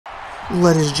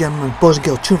Ladies and gentlemen, boys and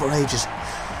girls, children for ages,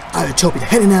 IVATOPIA, the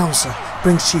head announcer,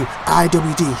 brings to you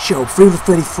IWD show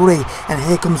 333, and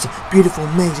here comes the beautiful,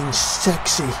 amazing,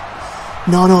 sexy,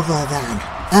 none other than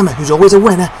Emma, who's always a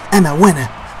winner, Emma Winner,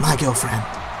 my girlfriend.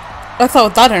 I thought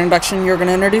with that introduction you were going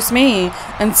to introduce me.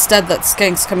 Instead, that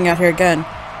skank's coming out here again.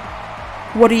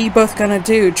 What are you both going to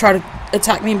do? Try to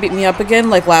attack me and beat me up again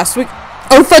like last week?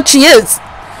 Oh, fuck, she is!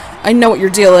 I know what your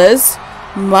deal is.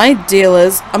 My deal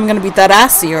is, I'm gonna beat that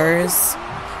ass of yours.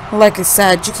 Like I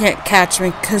said, you can't catch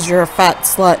me because you're a fat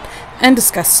slut and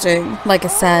disgusting. Like I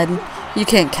said, you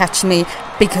can't catch me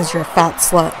because you're a fat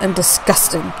slut and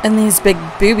disgusting. And these big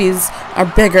boobies are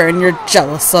bigger and you're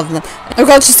jealous of them. Oh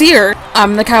god, she's here!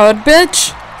 I'm the coward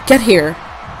bitch! Get here.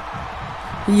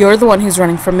 You're the one who's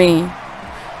running from me.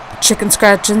 Chicken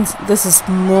scratchings, this is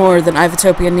more than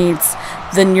IVATOPIA needs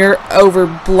than your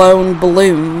overblown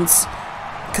balloons.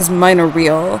 Because mine are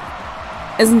real.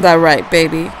 Isn't that right,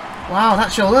 baby? Wow,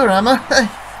 that's your lure, Emma.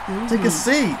 Hey, take a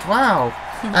seat. Wow.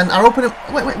 And our opening...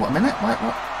 Wait, what a minute.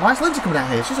 Why is Lindsay coming out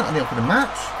here? She's not in the opening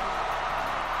match.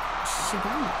 She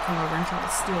didn't come over and try to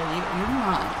steal you. You're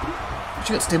not.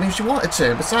 She got stealing if she wanted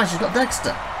to. Besides, she's got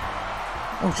Dexter.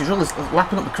 Oh, she's really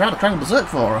lapping up the crowd, crying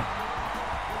berserk for her.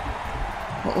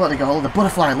 What do you call her? The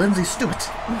butterfly, Lindsay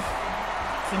Stewart.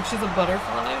 Think she's a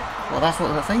butterfly? Well, that's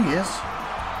what her thing is.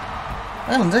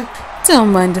 Hey, Lindsay.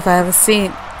 Don't mind if I have a seat.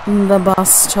 The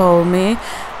boss told me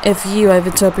if you,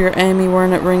 IVATOPIA, or Amy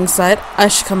weren't at ringside, I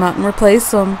should come out and replace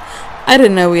them. I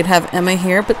didn't know we'd have Emma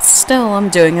here, but still, I'm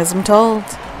doing as I'm told.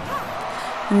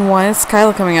 And why is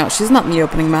Kyla coming out? She's not in the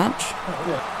opening match.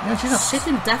 Oh, yeah, she's not. She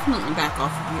can definitely back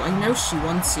off of you. I know she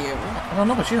wants you. I don't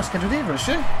know, but she's not scheduled either, is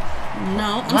she?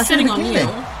 No, I'm sitting on you.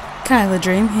 Kyla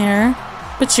Dream here,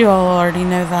 but you all already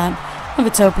know that.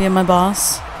 IVATOPIA, my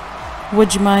boss.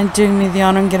 Would you mind doing me the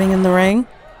honor and getting in the ring?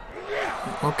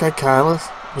 Okay, Kyla.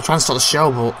 We're trying to start the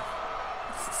show, but...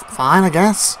 fine, I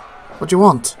guess. What do you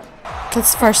want?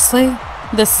 Because firstly,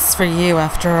 this is for you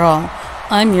after all.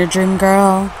 I'm your dream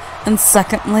girl. And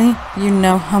secondly, you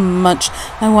know how much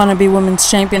I want to be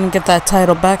women's champion and get that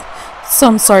title back. So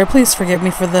I'm sorry, please forgive me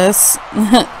for this.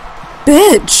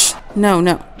 Bitch!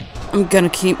 No. I'm gonna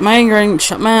keep my anger and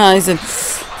shut my eyes and...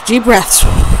 deep breaths.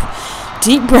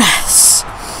 Deep breaths.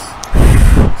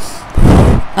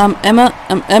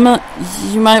 Emma,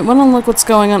 you might want to look what's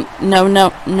going on.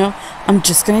 No. I'm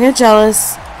just gonna get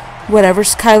jealous. Whatever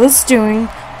Kyla's doing,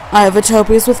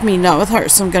 IVATOPIA's with me, not with her.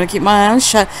 So I'm gonna keep my eyes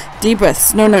shut. Deep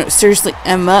breaths. No, seriously,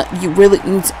 Emma, you really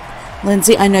need to...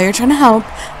 Lindsay, I know you're trying to help.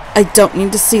 I don't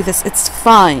need to see this. It's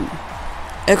fine.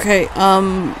 Okay,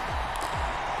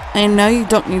 I know you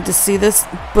don't need to see this,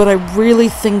 but I really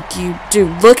think you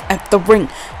do. Look at the ring.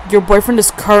 Your boyfriend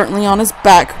is currently on his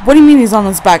back. What do you mean he's on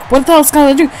his back? What the hell is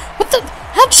Kyla doing? What the?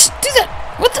 How'd she do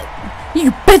that? What the?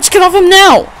 You bitch, get off him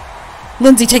now!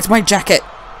 Lindsay, takes my jacket.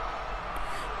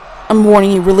 I'm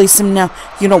warning you, release him now.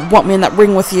 You don't want me in that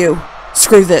ring with you.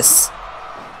 Screw this.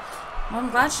 Well, I'm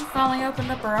glad she finally opened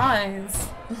up her eyes.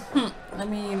 I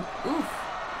mean, oof.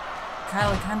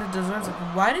 Kyla kind of deserves it.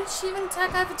 Why did she even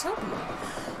attack IVATOPIA?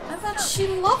 I thought she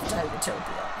loved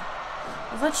IVATOPIA.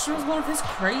 I thought she was one of his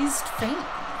crazed fans.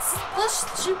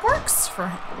 Plus, she works for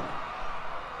him.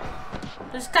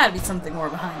 There's gotta be something more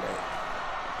behind it.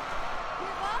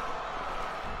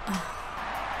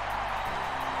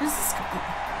 Who's this coming?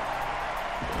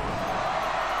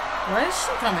 Why is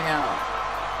she coming out?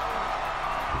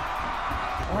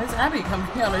 Why is Abby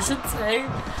coming out, I should say?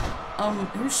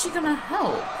 Who's she gonna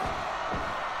help?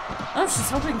 Oh, she's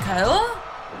helping Kyla?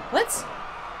 What?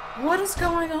 What is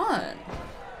going on?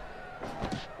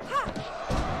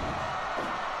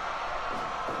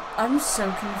 I'm so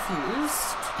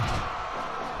confused.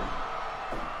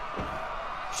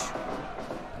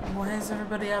 Why is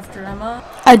everybody after Emma?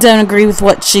 I don't agree with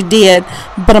what she did,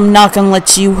 but I'm not gonna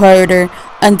let you hurt her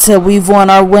until we've won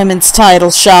our women's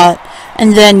title shot.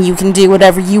 And then you can do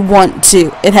whatever you want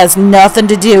to. It has nothing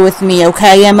to do with me,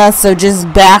 okay, Emma? So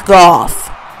just back off.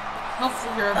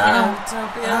 Hopefully you're okay,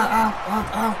 Utopia.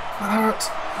 Ow, that hurts.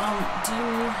 Do you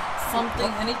need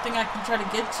something, anything I can try to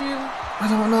get you? I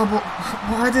don't know, but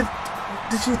why did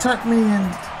she attack me and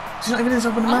she's not even in this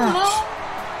open match?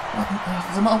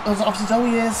 It was obviously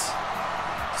Zoe is.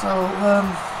 So,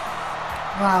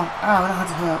 wow, that had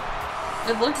to hurt.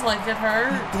 It looked like it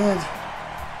hurt. It did.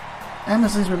 Emma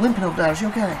seems to be limping over there. Is she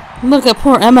okay? Look at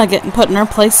poor Emma getting put in her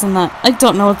place in that. I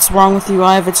don't know what's wrong with you,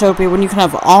 IVATOPIA, when you can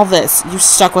have all this. You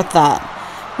stuck with that.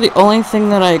 The only thing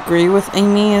that I agree with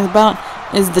Amy about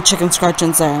is the chicken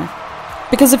scratchings there.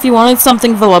 Because if you wanted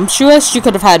something voluptuous, you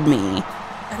could have had me.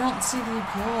 I don't see the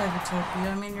appeal,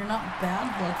 IVATOPIA. I mean, you're not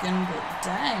bad looking, but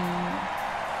dang.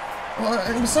 Well,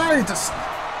 And besides,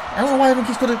 I don't know why I think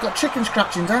he's got chicken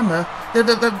scratchings, Emma. They're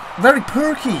very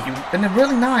perky and they're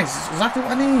really nice. It's exactly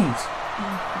what I need.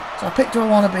 So I picked who I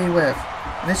want to be with.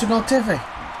 And it's about Tiffy.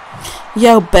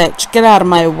 Yo, bitch, get out of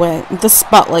my way. The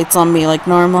spotlight's on me like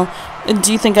normal. And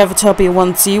do you think Ivatopia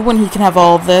wants you when he can have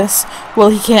all of this? Well,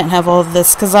 he can't have all of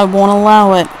this because I won't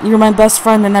allow it. You're my best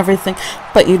friend and everything,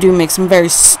 but you do make some very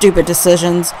stupid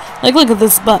decisions. Like, look at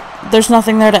this butt. There's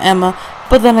nothing there to Emma.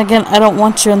 But then again, I don't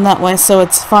want you in that way, so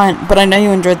it's fine. But I know you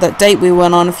enjoyed that date we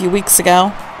went on a few weeks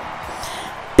ago.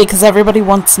 Because everybody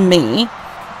wants me.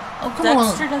 Oh, come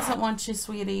Dexter on. doesn't want you,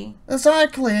 sweetie.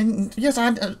 Exactly. And yes, I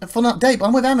had a fun date, but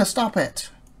I'm with Emma. Stop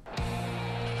it.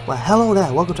 Well, hello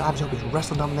there. Welcome to IVATOPIA'S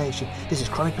Wrestling Domination. This is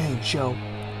Kronic Main Show.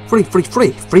 Free.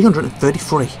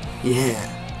 333.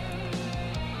 Yeah.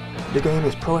 The game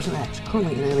is Pro Wrestling X,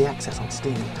 currently in early access on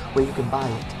Steam, where you can buy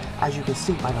it. As you can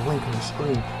see by the link on the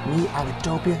screen, me,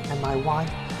 IVATOPIA, and my wife,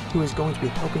 who is going to be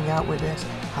helping out with this,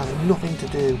 has nothing to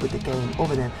do with the game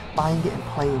other than buying it and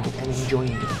playing it and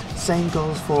enjoying it. Same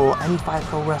goes for any Fight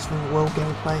Pro Wrestling World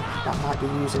gameplay that might be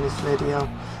used in this video.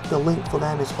 The link for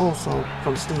them is also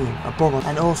from Steam above it.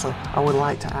 And also, I would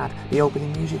like to add, the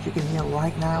opening music you can hear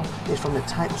right now is from the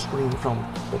title screen from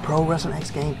the Pro Wrestling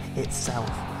X game itself,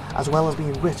 as well as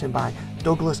being written by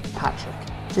Douglas Patrick.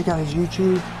 Check out his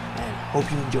YouTube, and hope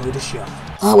you enjoy the show.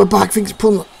 Oh, we're back. Things are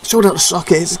pulling showed out the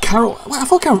socket. It's Carol. Wait, I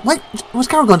thought Carol. Wait, where's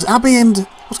Carol gone? It's Abby and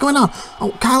what's going on?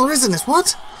 Oh, Carol is in this.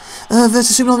 What?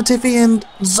 Versus SupernovaTiffy and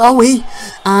Zoe,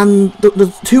 and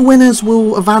the two winners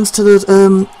will advance to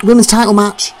the women's title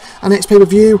match and next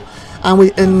pay-per-view.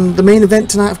 And the main event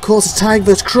tonight, of course, is Tag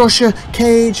vs Crusher.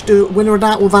 Cage, the winner of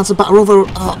that, will advance to Battle Royal.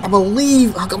 I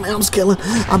believe, I got my arms killing.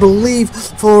 I believe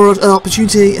for an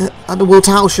opportunity at the world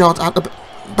title shot at the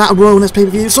Battle Royal next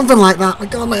pay-per-view, something like that. My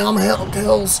God, my arm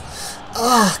kills.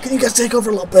 Can you guys take over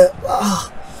a little bit?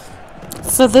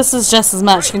 So this is Jess's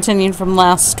match continued from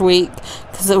last week,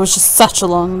 because it was just such a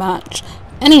long match.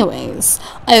 Anyways,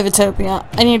 IVATOPIA,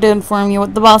 I need to inform you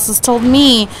what the boss has told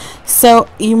me. So,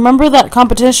 you remember that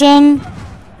competition?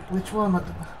 Which one?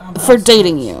 For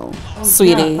dating you,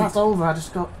 sweetie. Yeah, that's over. I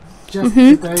just got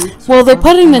today. Well, they're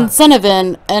putting an incentive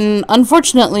in, and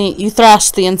unfortunately, you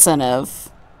thrashed the incentive.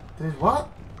 Did what?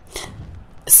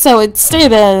 So it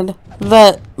stated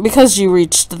that because you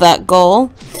reached that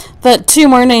goal, that 2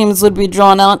 more names would be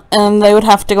drawn out and they would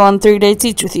have to go on 3 dates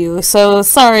each with you. So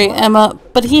sorry, Emma,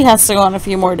 but he has to go on a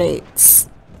few more dates.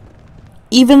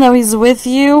 Even though he's with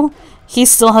you, he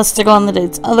still has to go on the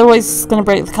dates. Otherwise, he's going to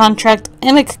break the contract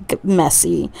and it could get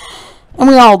messy. And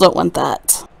we all don't want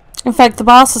that. In fact, the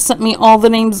boss has sent me all the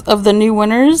names of the new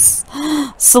winners,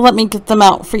 so let me get them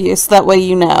out for you so that way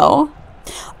you know.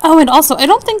 Oh, and also, I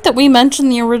don't think that we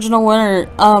mentioned the original winner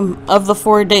of the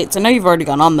 4 dates. I know you've already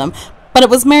gone on them, but it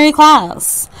was Mary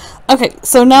Class. Okay,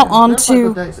 so now on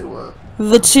to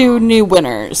the 2 new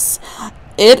winners.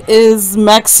 It is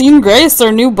Maxine Grace,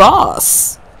 our new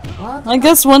boss. What? I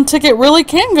guess 1 ticket really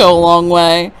can go a long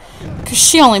way, because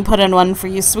she only put in 1 for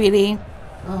you, sweetie.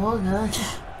 Oh, okay.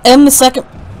 And the second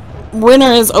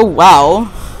winner is, oh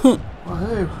wow, Well,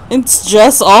 who? it's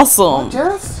Jess Awesome. What,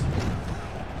 Jess?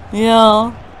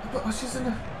 Yeah. But she's in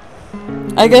a...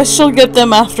 I guess she'll get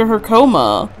them after her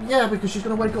coma. Yeah, because she's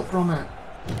gonna wake up from it.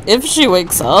 If she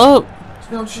wakes up.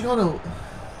 She's gonna...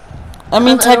 I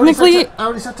mean, technically... I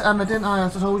already said to Emma, didn't I? I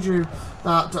told you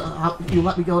that you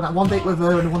let me go on that 1 date with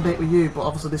her and 1 date with you, but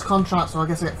obviously this contract, so I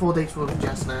guess I get 4 dates with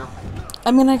Jess now.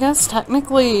 I mean, I guess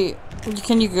technically...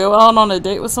 Can you go out on a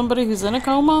date with somebody who's in a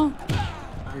coma?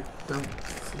 I don't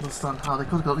understand how they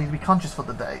could need to be conscious for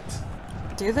the date.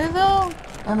 Do they, though?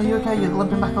 Emma, you okay? You're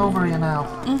limping back over here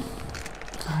now.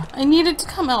 I needed to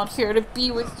come out here to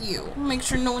be with you. Make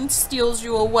sure no one steals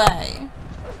you away.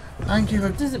 Thank you for...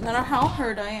 Doesn't matter how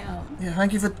hurt I am. Yeah,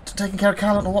 thank you for taking care of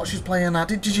Carol and what she's playing at.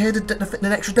 Did you hear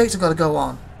the extra dates I've got to go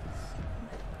on?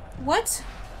 What?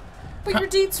 But your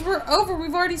dates were over.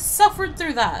 We've already suffered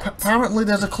through that. Apparently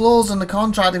there's a clause in the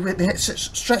contract if they hit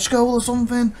stretch goal or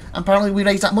something. And apparently we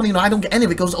raise that money. You know, I don't get any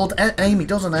of it. It goes to Amy,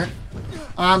 doesn't it?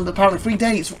 And apparently 3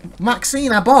 dates.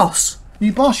 Maxine, our boss.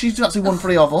 New boss, she's actually won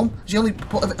 3 of them. She only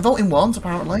put a vote in once,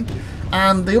 apparently.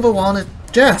 And the other one is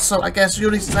Jess. So I guess you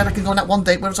already said I can go on that 1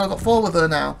 date, whereas I've got 4 with her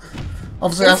now.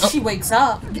 Obviously, If she wakes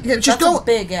up, yeah, she's that's a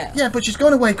big if. Yeah, but she's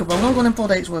going to wake up. I'm not going on 4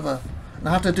 dates with her. And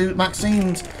I have to do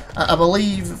Maxine's, I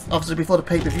believe, obviously before the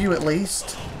pay-per-view at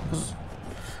least. Because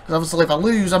obviously if I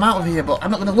lose, I'm out of here, but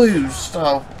I'm not going to lose.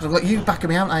 So, because I've got you backing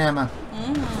me, haven't I, Emma?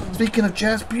 Speaking of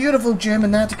Jess, beautiful gym in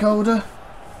there, Dakota.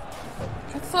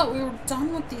 I thought we were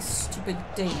done with these stupid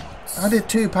dates. I did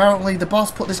too. Apparently the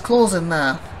boss put this clause in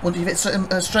there. Once you hit certain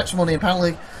stretch money,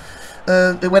 apparently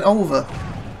it went over.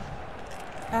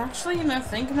 Actually, you know,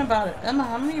 thinking about it, Emma,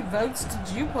 how many votes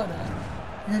did you put in?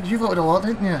 Yeah, you voted a lot,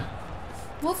 didn't you?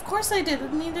 Well, of course I did.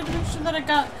 I needed to make sure that I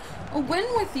got a win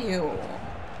with you.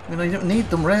 You know, you don't need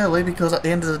them really, because at the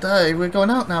end of the day, we're going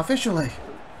out now officially.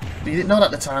 But you didn't know that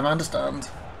at the time, I understand.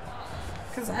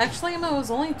 Because actually, Emma, it was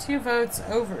only 2 votes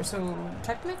over, so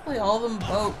technically all them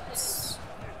votes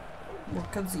were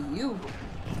because of you.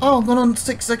 Oh, I'm going on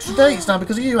 6 extra dates now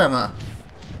because of you, Emma.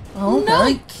 Oh, okay. No,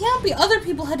 it can't be. Other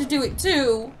people had to do it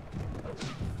too.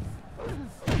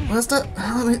 Where's that?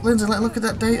 Lindsay, let me look at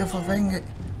that data for thing.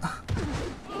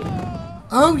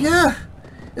 Oh, yeah.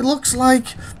 It looks like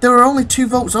there were only 2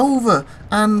 votes over.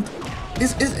 And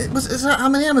is that how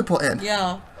many Emma put in?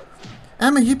 Yeah.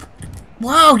 Emma,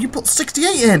 wow, you put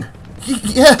 68 in.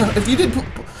 Yeah, if you did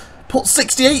put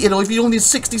 68 in, or if you only did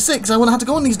 66, I wouldn't have to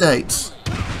go on these dates.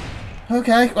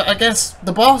 Okay, well, I guess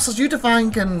the boss has you to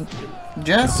thank, and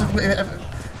Jess,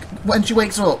 when she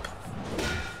wakes up.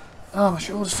 Oh, my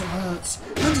shoulder still hurts.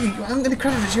 Lindsay, I'm going to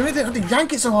credit it. You really didn't have to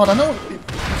yank it so hard. I know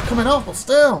it's coming off, but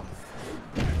still.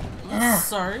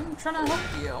 Sorry, I'm trying to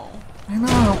help you. I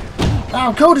know.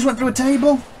 Oh, Cole just went through a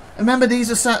table. Remember, these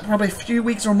are set probably a few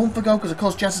weeks or a month ago because, of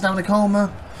course, Jess is down in a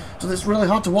coma. So it's really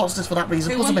hard to watch this for that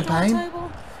reason. Plus, I'm in pain.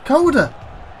 Coda!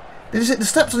 They just hit the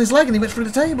steps on his leg and he went through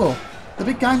the table. The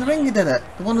big guy in the ring, he did it.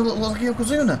 The one who looked like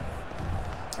Yokozuna.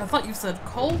 I thought you said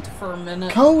cold for a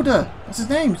minute. Coda! What's his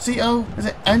name? C-O... Is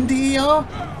it N-D-E-R?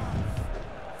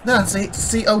 No,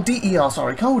 C-O-D-E-R,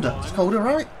 sorry. Coda. It's Coda,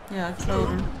 right? Yeah,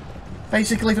 Coda.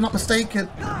 Basically, if I'm not mistaken,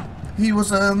 he was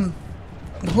the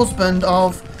husband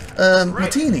of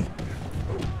Martini.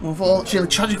 Before she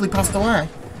tragically passed away.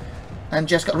 And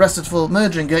Jess got arrested for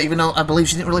murdering her, even though I believe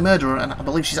she didn't really murder her, and I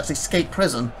believe she's actually escaped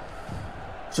prison.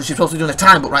 So she's supposed to be doing a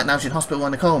time, but right now she's in hospital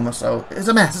in a coma, so it's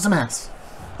a mess, it's a mess.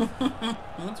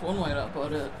 That's one way to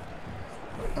put it.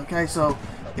 Okay, so,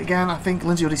 again, I think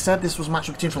Lindsay already said this was a match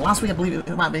we continued from last week. I believe it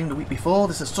might have been the week before.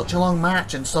 This is such a long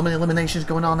match and so many eliminations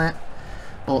going on it.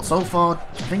 But so far,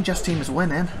 I think Jess' team is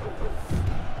winning.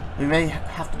 We may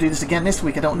have to do this again this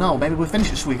week, I don't know. Maybe we'll finish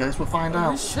this week, I guess we'll find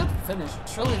out. We should finish it.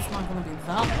 Surely it's not going to be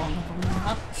that long of a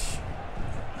match.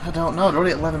 I don't know, they're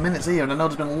already at 11 minutes here, and I know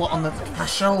there's been a lot on the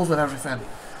past shows with everything.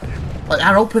 Like,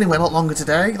 our opening went a lot longer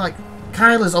today. Like,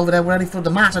 Kyla's over there ready for the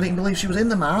match. I didn't believe she was in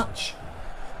the match.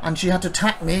 And she had to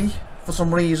attack me for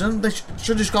some reason. They should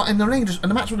have just got in the ring,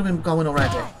 and the match would have been going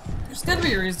already. There's got to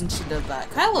be a reason she did that.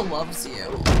 Kyla loves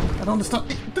you. I don't understand.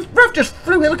 The ref just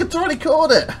threw it, look, it's already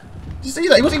caught it. Did you see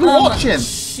that? He wasn't even watching.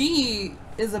 She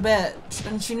is a bitch,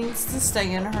 and she needs to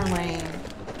stay in her lane.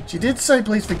 She did say,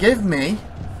 please forgive me.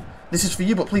 This is for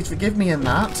you, but please forgive me in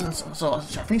that. So I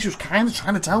think she was kind of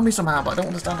trying to tell me somehow, but I don't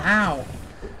understand how.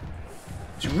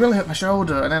 She really hurt my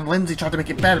shoulder, and then Lindsay tried to make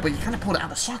it better, but you kind of pulled it out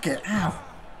of the socket. Ow.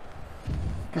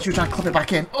 Guess she was trying to clip it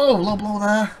back in. Oh, low blow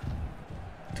there.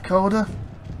 Dakota.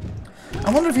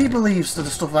 I wonder if he believes the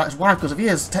stuff about his wife, because if he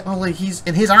is, technically, he's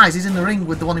in his eyes, he's in the ring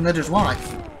with the one who murdered his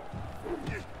wife.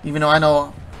 Even though I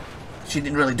know she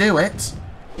didn't really do it,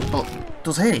 but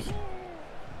does he?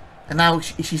 And now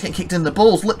she's getting kicked in the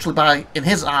balls, literally by, in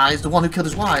his eyes, the one who killed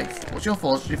his wife. What's your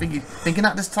thoughts? Do you think he's thinking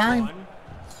that this time?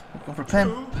 Going for a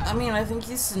pin. I mean, I think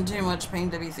he's in too much pain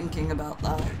to be thinking about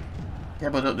that. Yeah,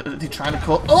 but is he trying to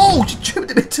cause... Oh! She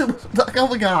chipped him into that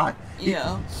other guy!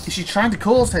 Yeah. Is she trying to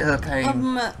cause her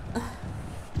pain?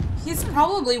 He's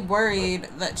probably worried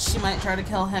that she might try to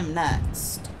kill him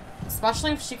next.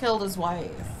 Especially if she killed his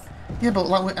wife. Yeah, but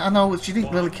like I know she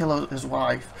didn't really kill his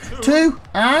wife. 2,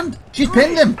 and she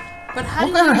pinned him! But how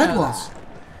Look where her head was.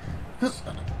 Because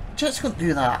Jess couldn't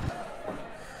do that.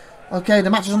 Okay, the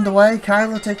match is underway.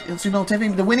 Kyla taking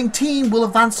SupernovaTiffy. The winning team will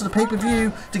advance to the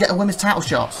pay-per-view to get a women's title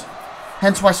shot.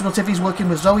 Hence why SupernovaTiffy is working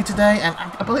with Zoe today, and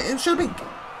I believe it should have been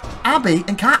Abby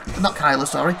and not Kyla,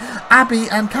 sorry. Abby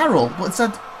and Carol, but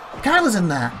instead Kyla's in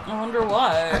there. I wonder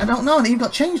why. I don't know, and it even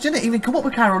got changed, didn't it? Even come up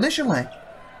with Carol initially.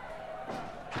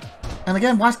 And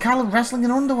again, why is Kyla wrestling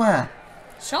in underwear?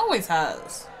 She always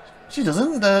has. She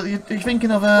doesn't. You're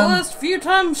thinking of... The last few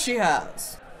times she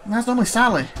has. That's normally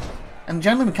Sally. And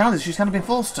generally with Kyla, she's kind of been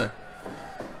forced to.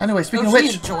 Anyway, speaking of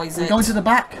which, we're going to the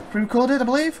back. Pre-recorded, I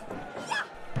believe?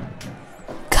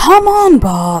 Come on,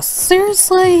 boss.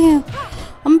 Seriously?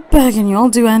 I'm begging you, I'll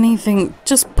do anything.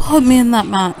 Just put me in that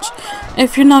match.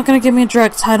 If you're not gonna give me a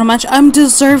direct title match, I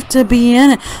deserve to be in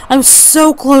it. I was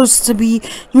so close to be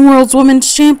World's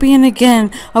Women's Champion again.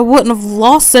 I wouldn't have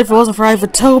lost it if it wasn't for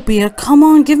IVATOPIA. Come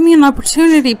on, give me an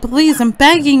opportunity, please. I'm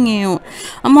begging you.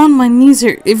 I'm on my knees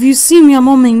here. If you see me, I'm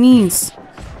on my knees.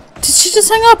 Did she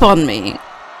just hang up on me?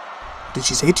 Did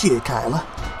she say to you, Kyla?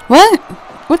 What?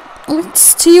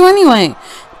 What's to you anyway?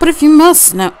 But if you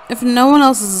must now, if no one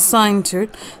else is assigned to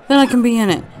it, then I can be in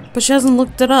it. But she hasn't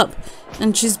looked it up,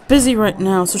 and she's busy right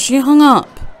now, so she hung up.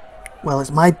 Well,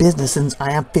 it's my business since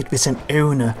I am 50%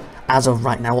 owner as of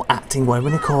right now, or acting, whatever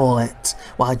you want to call it,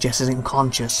 while Jess is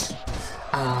unconscious.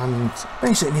 And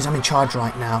basically it means I'm in charge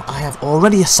right now. I have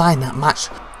already assigned that match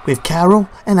with Carol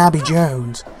and Abby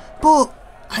Jones, but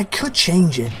I could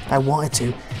change it if I wanted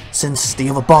to, since the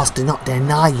other boss did not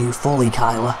deny you fully,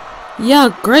 Kyla.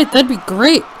 Yeah, great, that'd be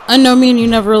great. I know me and you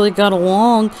never really got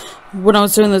along when I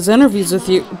was doing those interviews with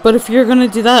you, but if you're gonna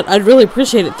do that, I'd really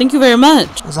appreciate it. Thank you very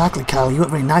much. Exactly, Kyla, you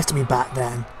weren't very nice to me back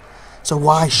then. So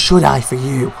why should I for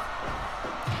you?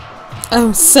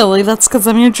 Oh, silly, that's because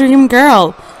I'm your dream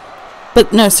girl.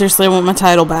 But no, seriously, I want my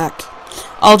title back.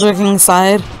 All joking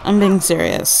aside, I'm being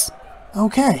serious.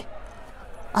 Okay,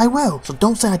 I will, so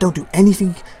don't say I don't do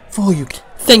anything for you.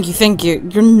 Thank you.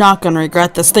 You're not gonna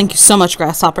regret this. Thank you so much,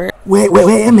 Grasshopper. Wait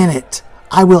a minute.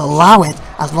 I will allow it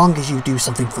as long as you do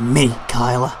something for me,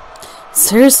 Kyla.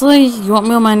 Seriously? You want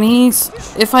me on my knees?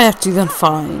 If I have to, then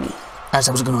fine. As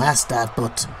I was going to ask that,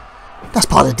 but that's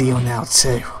part of the deal now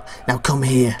too. Now come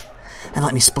here and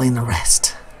let me explain the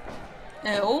rest.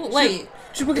 Oh, wait.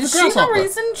 Is she the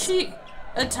reason she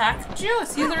attacked you?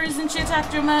 Is he the reason she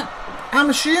attacked you, Matt? I'm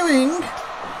assuming.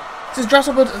 Since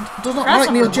Grasshopper does not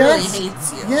like me or Jess. Really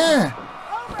hates you. Yeah.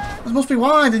 This must be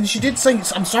why. And she did say,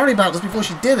 I'm sorry about this before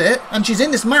she did it. And she's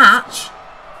in this match.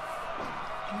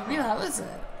 Maybe that was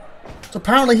it. So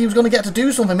apparently he was going to get to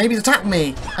do something. Maybe attack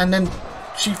me. And then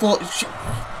she thought...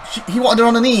 he wanted her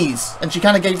on her knees. And she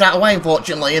kind of gave that away,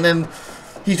 unfortunately. And then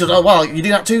he said, oh, well, you do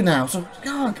that too now. So,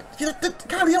 God, you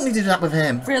don't need to do that with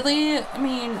him. Really? I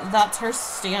mean, that's her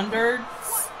standards.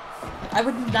 I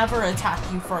would never attack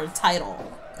you for a title.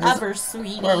 Ever,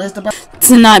 sweetie. Well, there's the...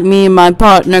 Tonight, me and my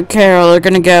partner, Carol, are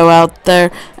gonna go out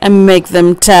there and make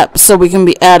them tap so we can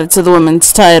be added to the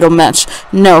women's title match.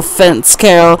 No offense,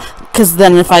 Carol, because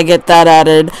then if I get that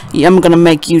added, I'm gonna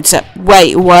make you tap.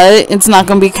 Wait, what? It's not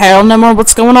gonna be Carol no more?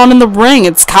 What's going on in the ring?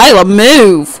 It's Kyla,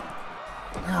 move!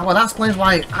 Well, that explains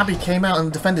why Abby came out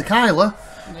and defended Kyla.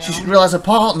 Yeah. She realised her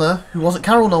partner, who wasn't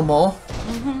Carol no more,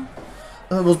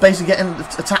 was basically getting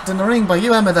attacked in the ring by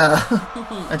you, Emma, there.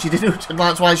 And she did it, and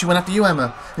that's why she went after you,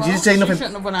 Emma. And she did say nothing. She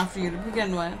shouldn't have went after you to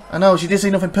begin with. I know, she did say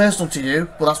nothing personal to you,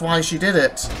 but that's why she did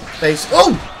it.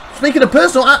 Oh! Speaking of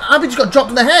personal, Abby just got dropped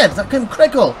in the head. That came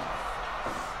critical.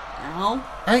 Ow.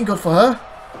 Ain't good for her.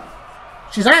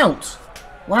 She's out.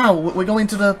 Wow, we're going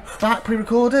to the back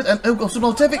pre-recorded, and oh, got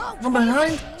SupernovaTiffy from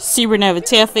behind.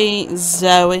 SupernovaTiffy,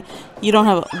 Zoe, you don't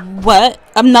have a... What?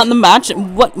 I'm not in the match?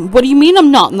 What do you mean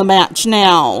I'm not in the match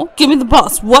now? Give me the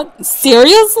boss. What?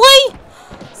 Seriously?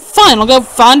 Fine, I'll go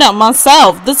find out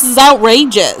myself. This is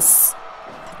outrageous.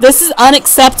 This is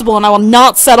unacceptable, and I will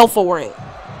not settle for it.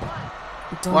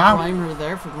 Don't blame her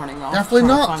there for running off. Definitely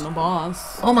not. To find the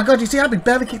boss. Oh my god, you see Abby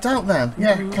barely kicked out then.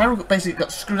 Yeah, Carol basically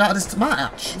got screwed out of this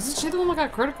match. Isn't she the one that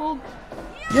got critical?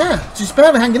 Yeah, she's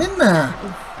barely hanging in there.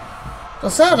 I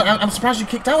said, I'm surprised she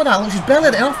kicked out of that. Look, she's barely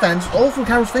at the offense all through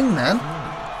Carol's thing then.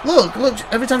 Look,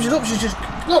 every time she's up, she's just...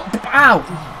 Look,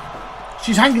 ow!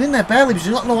 She's hanging in there barely, but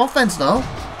she's got no offense though.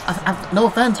 No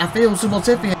offense, I feel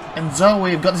SupernovaTiffy and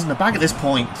Zoe have got this in the bag at this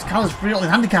point. Carol's really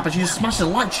handicapped and she just smashed a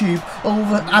light tube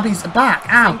over Abby's back.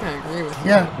 Ow! I think I agree with you.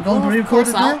 Yeah, we're going to re-record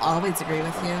it now? I'll always agree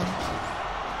with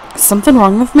you. Something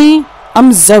wrong with me?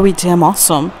 I'm Zoe damn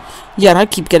awesome. Yet I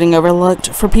keep getting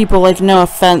overlooked for people like, no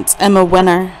offense, Emma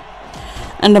Winner.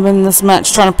 And I'm in this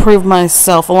match trying to prove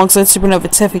myself alongside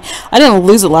SupernovaTiffy. I didn't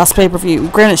lose the last pay-per-view.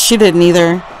 Granted, she didn't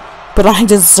either. But I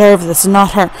deserve this,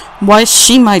 not her. Why is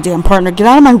she my damn partner? Get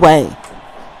out of my way.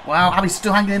 Wow, Abby's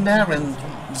still hanging in there and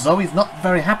Zoe's not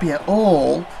very happy at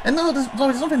all. And no,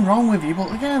 there's nothing wrong with you,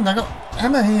 but again, I got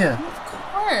Emma here. Of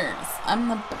course. I'm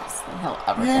the best thing he'll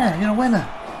ever get. You're a winner.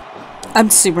 I'm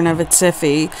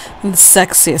SupernovaTiffy, the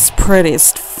sexiest,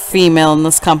 prettiest female in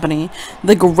this company,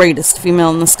 the greatest female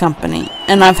in this company,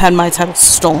 and I've had my title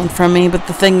stolen from me, but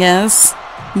the thing is,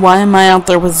 why am I out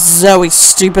there with Zoe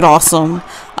Stupid Awesome?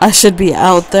 I should be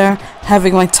out there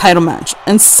having my title match.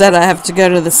 Instead, I have to go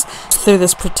to through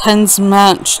this pretend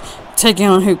match, taking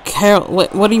on who Carol...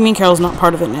 What do you mean Carol's not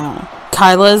part of it now?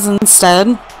 Kyla is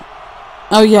instead?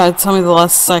 Oh yeah, tell me the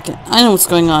last second. I know what's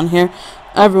going on here.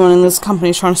 Everyone in this company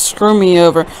is trying to screw me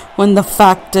over, when the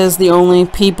fact is the only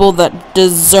people that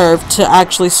deserve to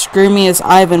actually screw me is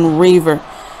Ivan Reaver.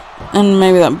 And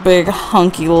maybe that big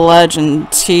hunky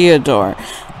legend, Theodore.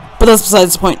 But that's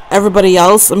besides the point. Everybody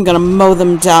else, I'm gonna mow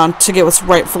them down to get what's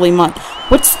rightfully mine.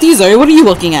 What's these, Zoe? What are you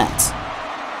looking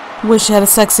at? Wish I had a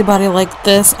sexy body like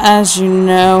this. As you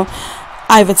know,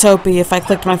 IVATOPIA, if I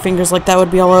clicked my fingers like that, would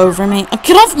be all over me. Oh,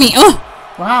 get off me! Ugh!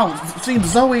 Wow, it seems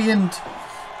Zoe and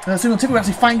SupernovaTiffy were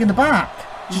actually fighting in the back.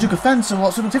 She took offence to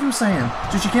what SupernovaTiffy was saying.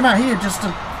 So she came out here just to...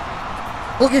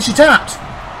 Look, yeah, she tapped.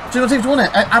 SupernovaTiffy won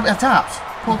it. I tapped.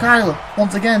 Poor Kyla,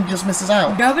 once again, just misses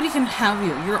out. Nobody can have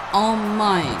you. You're all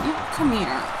mine. Come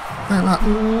here.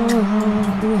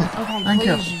 Okay, Thank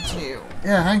you. please, you two.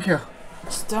 Yeah, thank you.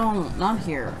 Just don't. Not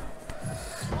here.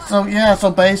 So, yeah,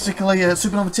 so basically,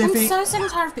 SupernovaTiffy... I'm so sick and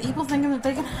tired of people thinking that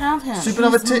they can have him.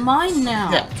 SupernovaTiffy... He's mine now.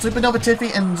 Yeah,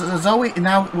 SupernovaTiffy and Zoe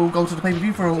now will go to the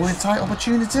pay-per-view for a win title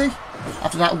opportunity.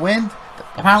 After that win,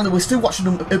 apparently we're still watching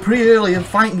them pretty early and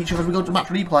fighting each other as we go to match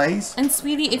replays. And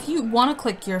sweetie, if you want to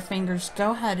click your fingers,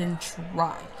 go ahead and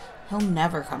try. He'll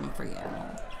never come for you.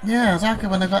 Yeah, exactly,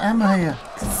 when they got Emma here.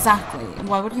 Exactly.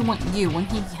 Why would he want you when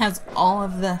he has all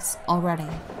of this already?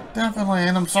 Definitely,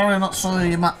 and I'm sorry I'm not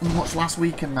showing you much last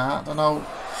week and that. I know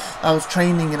I was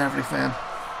training and everything.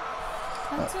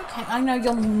 That's okay. I know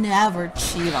you'll never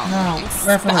cheat on me.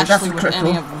 Definitely, that's Especially the with critical.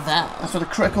 any of them. That's where the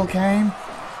critical came.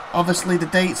 Obviously, the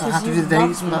dates, I have to do the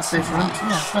dates, but that's different. Yeah,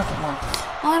 definitely.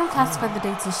 Well, I don't classify the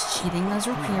dates as cheating. Those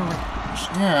are prearranged.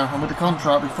 Yeah, and with the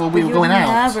contract before we were You going out.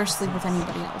 never sleep with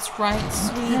anybody else, right,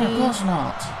 sweetie? Yeah, of course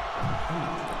not.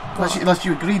 Unless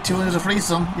you agreed to it as a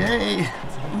threesome. Yay!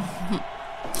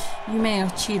 You may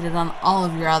have cheated on all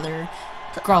of your other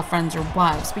girlfriends or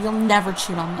wives, but you'll never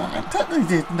cheat on me. I technically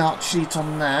did not cheat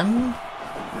on them.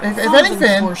 If Some of them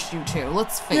anything... forced you to,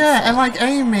 let's face it. Yeah, and like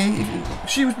Amy,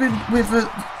 she was with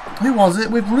who was it?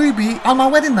 With Ruby on my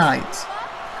wedding night.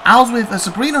 I was with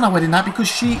Sabrina on our wedding night because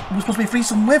she was supposed to be a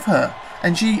threesome with her,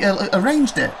 and she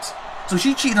arranged it. So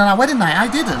she cheated on our wedding night. I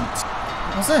didn't.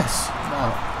 What's this?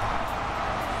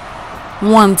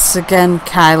 No. Once again,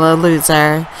 Kyla,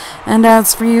 loser. And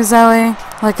as for you, Zoe,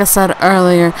 like I said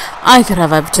earlier, I could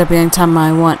have IVATOPIA anytime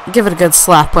I want. Give it a good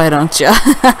slap, why don't you?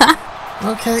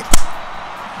 Okay.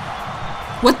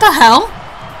 What the hell?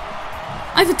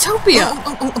 IVATOPIA!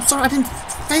 Oh, I'm sorry, I didn't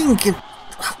think.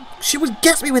 She would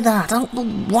get me with that. I don't know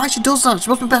why she does that. She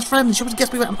was my best friend. She would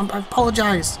get me with that. I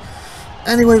apologise.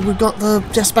 Anyway, we've got the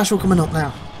guest special coming up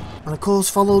now. And of course,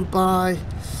 followed by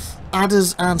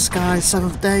Adders and Sky's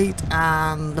 7th date.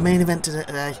 And the main event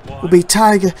today will be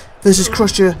Tiger versus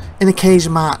Crusher in a cage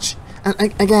match. And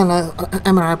again,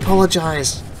 Emma, I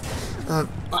apologise.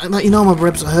 Like, you know, my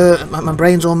ribs are hurt, my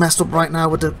brain's all messed up right now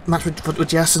with the match with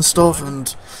Jess and stuff,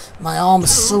 and my arm is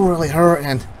still really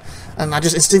hurting. And I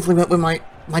just instinctively went with my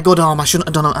good arm. I shouldn't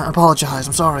have done it. I apologise,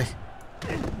 I'm sorry.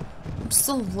 I'm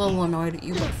still a little annoyed at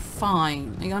you, but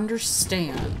fine. I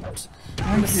understand.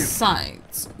 Thank you.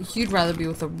 Besides, you'd rather be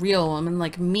with a real woman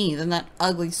like me than that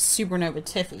ugly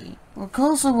SupernovaTiffy. Well, of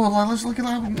course I will. Let's look at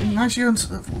how nice you and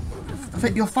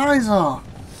fit your thighs are.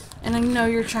 And I know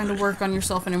you're trying to work on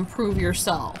yourself and improve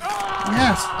yourself.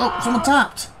 Yes. Oh, someone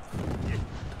tapped.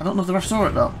 I don't know if the ref saw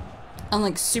it though.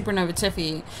 Unlike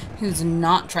SupernovaTiffy, who's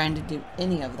not trying to do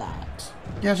any of that.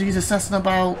 Yeah, she's assessing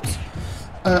about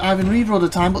Ivan Reed all the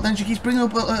time, but then she keeps bringing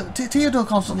up Theodore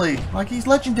constantly, like he's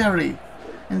legendary.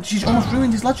 And she's almost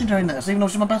ruined his legendariness, even though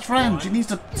she's my best friend. She needs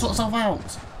to sort herself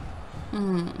out.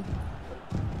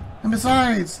 And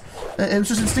besides, it was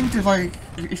just instinctive, like,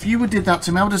 if you did that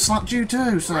to me, I would have slapped you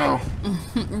too, so...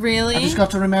 Really? I just got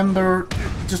to remember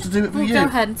just to do it for you. Go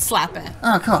ahead and slap it.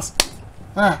 Oh, of course.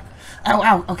 There. Ow,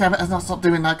 ow. Okay, I better not stop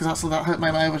doing that, because that hurt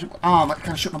my arm. That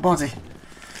kind of shook my body.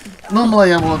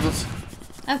 Normally I wouldn't.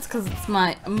 That's because it's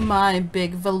my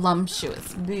big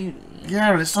voluptuous booty.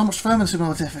 Yeah, and it's so much firmer than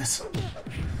SupernovaTiffy's.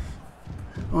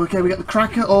 Okay, we got the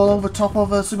cracker all over top of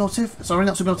SupernovaTiffy. Sorry,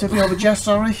 not SupernovaTiffy, over Jess,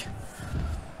 sorry.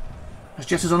 As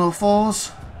Jess is on all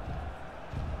fours.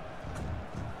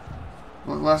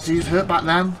 Well, she was hurt back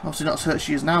then. Obviously not as hurt as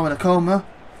she is now in a coma.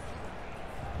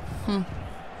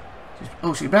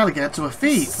 Oh, she could barely get to her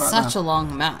feet back Such then. a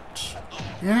long match.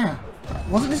 Yeah.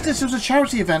 Wasn't this was a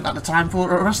charity event at the time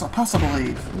for a wrestler pass, I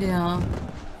believe. Yeah.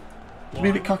 She's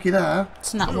a bit cocky there.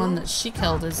 It's not one that she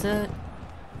killed, is it?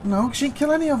 No, she didn't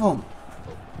kill any of them.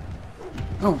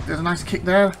 Oh, there's a nice kick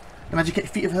there. A magic kick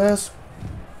feet of hers.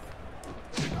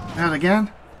 There again.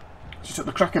 She took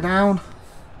the cracker down.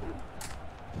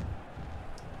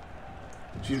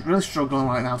 She's really struggling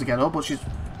right now to get up, but she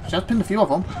has pinned a few of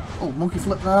them. Oh, monkey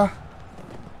flip there.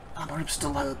 Ah, my rib's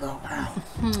still hurt though. Ow.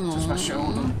 Just my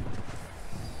shoulder.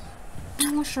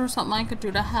 I wish there was something I could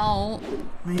do to help.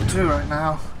 Me too right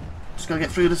now. Just gotta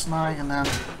get through this night and then...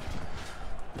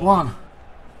 1,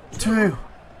 2.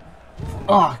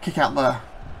 Oh, kick out there.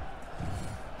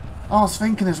 Oh, I was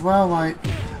thinking as well, like,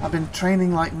 I've been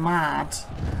training like mad.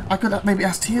 I could maybe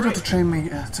ask Theodore to train me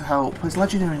to help his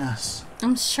legendariness.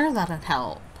 I'm sure that'd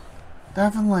help.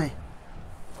 Definitely.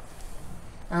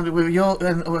 And with your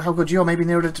and how good you're, maybe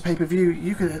nearer to pay-per-view,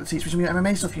 you could teach me some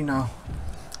MMA stuff, you know.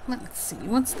 Let's see,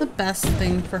 what's the best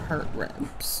thing for hurt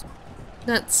ribs?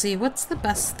 Let's see, what's the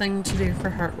best thing to do for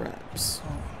hurt ribs?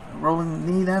 Rolling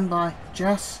knee then by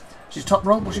Jess. She's top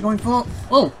rope, what's she going for?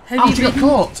 Oh! Have Ow, you she got been-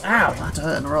 caught! Ow, that's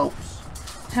hurting the ropes.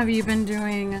 Have you been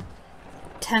doing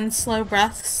 10 slow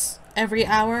breaths every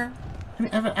hour?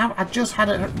 I just had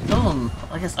it done.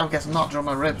 I guess not during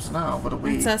my ribs now, but a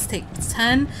week. It says take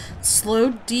 10 slow,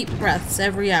 deep breaths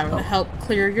every hour to help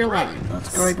clear your lungs.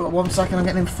 That's great, but 1 second, I'm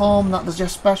getting informed that the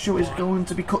Jess special is going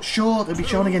to be cut short. It'll be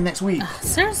shown again next week.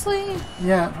 Seriously?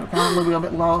 Yeah, apparently we're a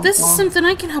bit low. This is something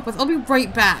I can help with. I'll be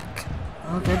right back.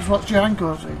 Okay, just watch your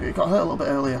ankle. It got hurt a little bit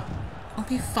earlier. I'll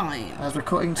be fine. As we're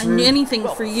cutting to... And anything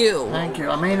for you. Thank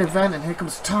you. Our main event, and here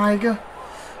comes Tiger.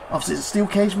 Obviously, it's a steel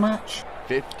cage match.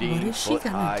 15-foot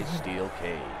high steel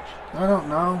cage. I don't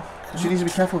know. She needs to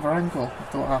be careful with her ankle. I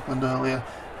thought happened earlier.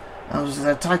 And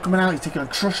there's Ty coming out. He's taking a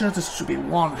crusher. This should be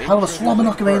one hell of a slobber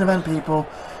knocker main event, people.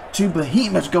 Two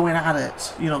behemoths going at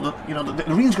it. The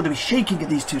arena's going to be shaking at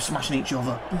these two smashing each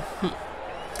other.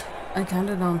 I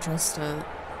kinda don't trust it.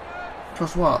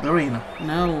 Trust what? The arena?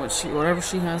 No, whatever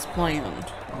she has planned.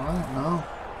 I don't know.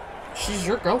 She's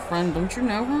your girlfriend, don't you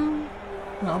know her?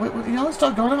 No, let's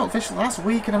start going out officially last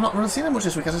week, and I've not really seen it much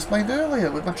this week, as I explained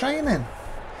earlier, with my training.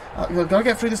 I've got to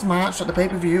get through this match at the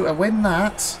pay-per-view, I win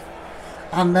that,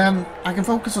 and then I can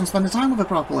focus on spending time with her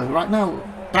properly. Right now,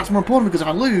 that's more important, because if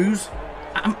I lose,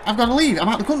 I've got to leave. I'm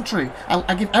out of the country.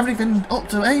 I give everything up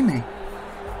to Amy.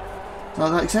 So,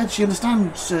 like I said, she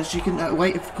understands she can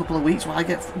wait a couple of weeks while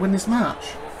I win this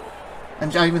match.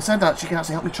 And I even said that she can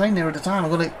actually help me train near at a time.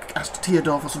 I'm going to ask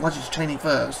Theodore for some legends training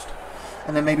first.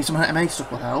 And then maybe some MMA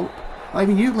stuff will help. Or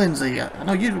even you, Lindsay. I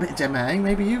know you're a bit into MMA.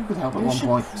 Maybe you could help at one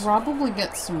point. Probably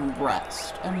get some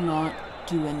rest and not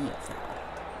do any of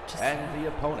that. And the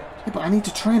opponent. Yeah, but I need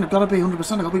to train. I've got to be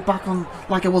 100%. I've got to be back on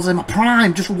like I was in my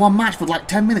prime, just for one match for like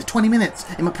 10 minutes, 20 minutes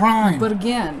in my prime. But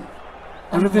again,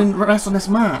 Everything rest on this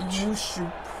match. you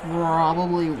should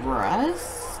probably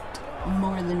rest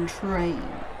more than train.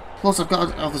 Plus, I've got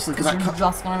to, obviously, because You're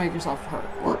just gonna make yourself hurt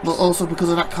worse. but also because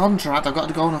of that contract, I've got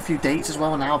to go on a few dates as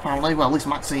well now, apparently. Well, at least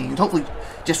Maxine. Hopefully,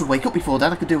 Jess would wake up before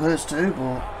then. I could do hers too,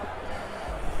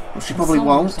 but she probably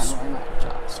won't. Because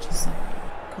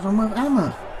I'm with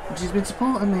Emma. And she's been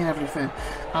supporting me and everything.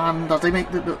 And as they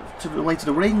make the way to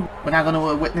the ring, we're now going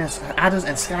to witness Adder's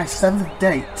and Sky's 7th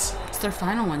date. It's their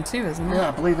final one too, isn't it? Yeah,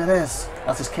 I believe it is.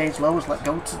 As this cage lowers, let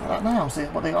go to that now. See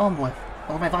what they're on with.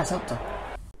 Well, my advice helped her.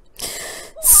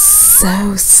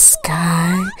 So,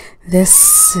 Sky,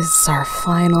 this is our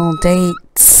final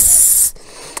dates.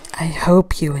 I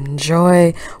hope you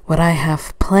enjoy what I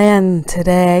have planned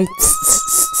today.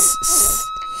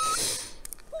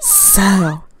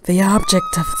 So, the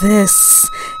object of this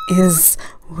is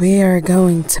we are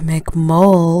going to make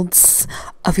molds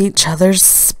of each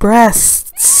other's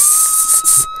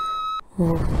breasts.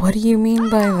 What do you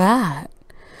mean by that?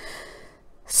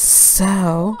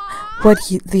 So,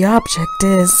 the object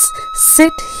is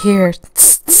sit here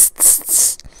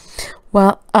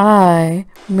while I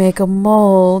make a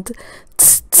mold.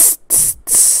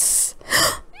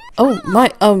 Oh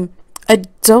my, I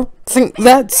don't think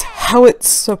that's how it's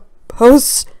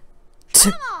supposed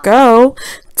to go.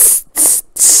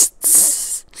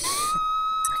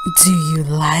 Do you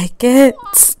like it?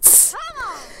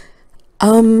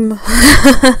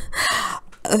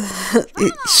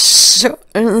 Sure.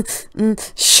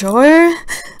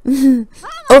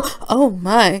 Oh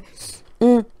my.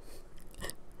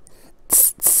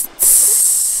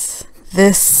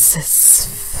 This is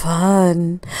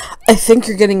fun. I think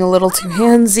you're getting a little too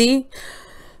handsy.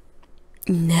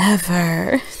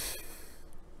 Never.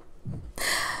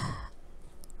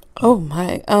 Oh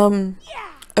my,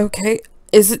 okay.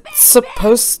 Is it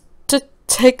supposed to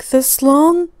take this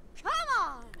long?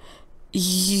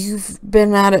 You've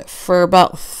been at it for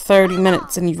about 30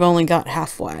 minutes and you've only got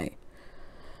halfway.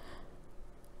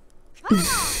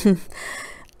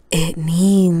 It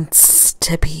needs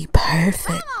to be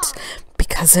perfect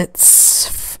because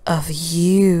it's of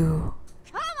you.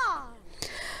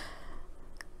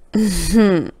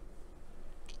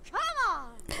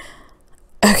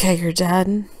 Okay, you're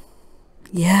done.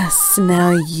 Yes,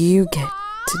 now you get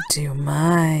to do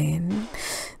mine.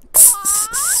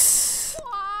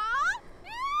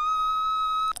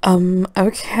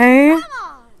 Okay.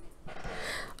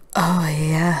 Oh,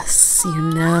 yes, you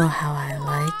know how I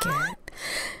like it.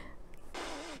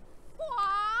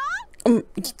 Do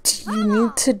you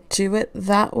need to do it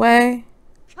that way?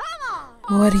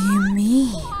 What do you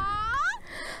mean?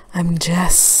 I'm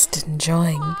just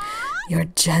enjoying your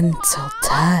gentle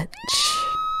touch.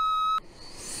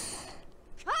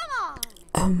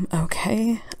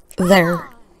 Okay. There.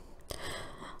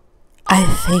 I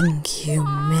think you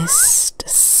missed a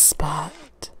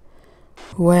spot.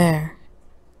 Where?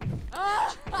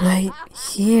 Right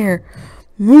here.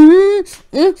 I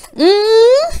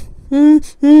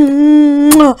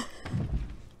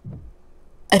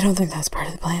don't think that's part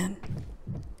of the plan.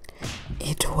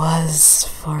 It was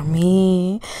for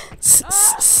me.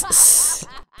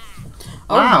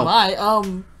 Oh Wow. my,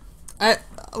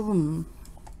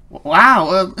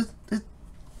 Wow, is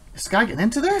this guy getting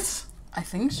into this? I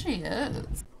think she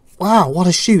is. Wow, what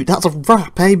a shoot. That's a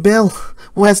wrap, eh, Bill?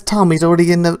 Where's Tom? He's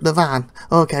already in the van.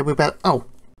 Okay, we better... Oh,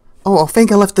 I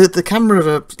think I left the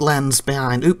camera lens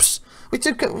behind. Oops. What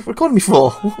you recording me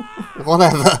for?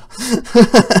 Whatever.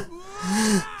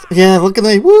 Yeah, look at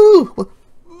me. Woo!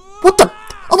 What the...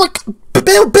 Oh my God!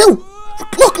 Bill!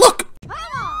 Look!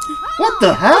 What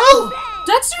the hell?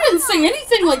 Dexter didn't say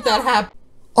anything like that happened.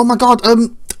 Oh my God,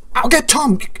 I'll get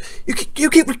Tom. You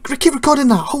keep recording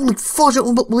that. Holy fudge, I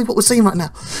don't believe what we're seeing right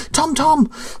now. Tom,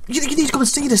 you need to go and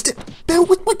see this. Bill,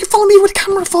 what you following me with the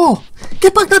camera for?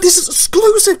 Get back there, this is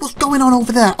exclusive. What's going on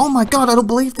over there? Oh my God, I don't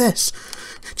believe this.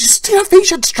 Did you see that thing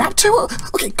she had strapped to her?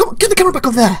 Okay, come on, get the camera back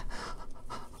over there.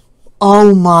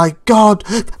 Oh my God.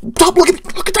 Stop, look at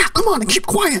that. Come on, and keep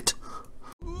quiet.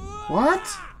 What?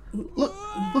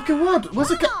 Look at what?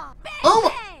 What's it?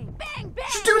 Oh,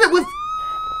 she's doing it with...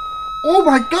 Oh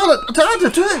my God, to her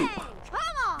too.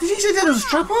 Did you say that was a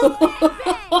strap on?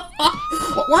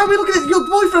 Why are we looking at your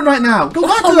boyfriend right now? Go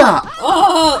back to that.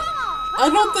 I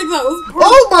don't think that was part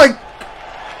Oh my...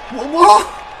 What?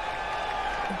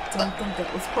 I don't think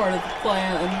that was part of the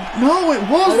plan. No, it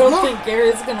was I don't not. think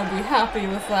Gary's gonna be happy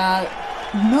with that.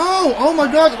 No, oh my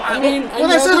God. I mean, I when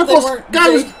know I said that they weren't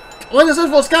when I said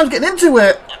this guy was getting into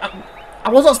it, I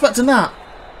wasn't expecting that.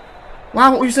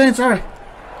 Wow, what were you saying? Sorry.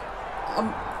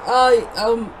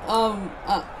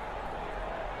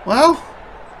 Well?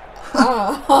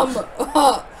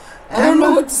 I don't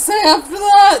know what to say after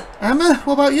that. Emma,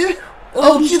 what about you?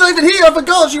 Oh, she's not even here. I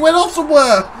forgot. She went off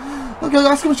somewhere. Okay,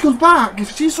 ask her when she comes back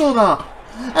if she saw that.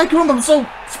 I can remember. I'm so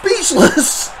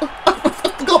speechless.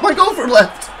 I forgot my girlfriend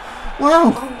left.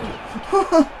 Wow.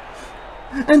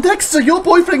 And Dexter, your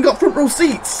boyfriend got front row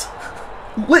seats.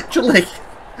 Literally.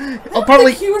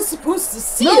 Apparently, he was supposed to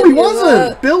see. no, he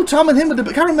wasn't. Bill, Tom, and him were the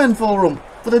cameramen for him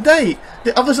for the date.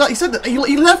 Obviously, like he said, that he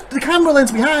left the camera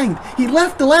lens behind. He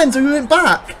left the lens and we went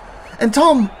back. And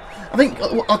Tom, I think,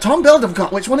 Tom Bill, I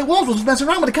forgot which one it was messing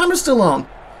around with the camera still on,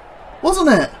 wasn't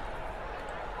it?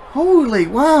 Holy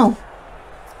wow.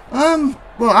 Well,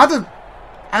 I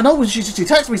know when she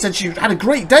texted me, said she had a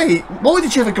great date. Boy,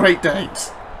 did she have a great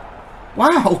date.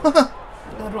 Wow. I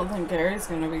don't think Gary's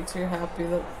gonna be too happy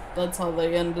that that's how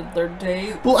they ended their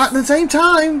date. But at the same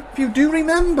time, if you do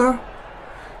remember,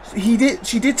 she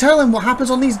did tell him what happens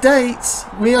on these dates.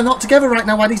 We are not together right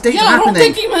now while these dates are happening. I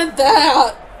don't think he meant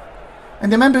that.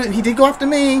 And remember, he did go after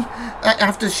me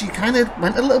after she kind of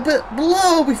went a little bit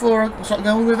below before I started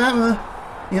going with Emma.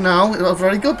 You know, it was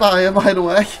very good by her, by the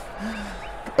way.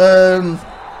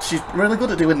 She's really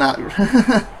good at doing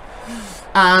that.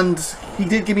 And he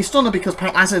did give me stunner because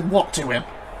I said what to him.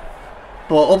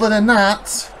 But other than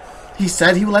that, he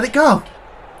said he would let it go.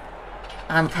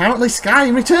 And apparently Sky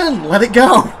in return let it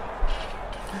go.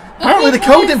 Apparently the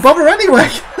code didn't bother anyway.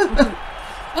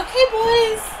 Okay,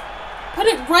 boys. Put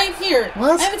it right here.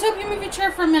 What? I have to help you move your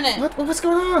chair for a minute. What's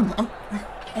going on?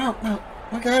 Oh,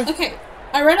 okay. Okay,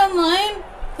 I read online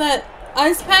that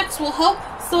ice packs will help,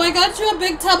 so I got you a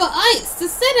big tub of ice to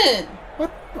sit in.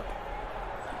 What?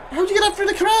 How'd you get up through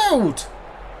the crowd?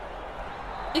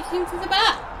 It came through the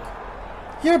back.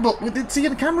 Yeah, but we did see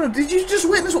on the camera. Did you just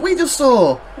witness what we just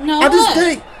saw? No, Ada's what?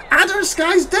 date. Ada and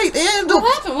Sky's date. They ended What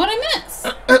up happened? What I missed?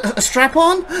 a strap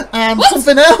on and What?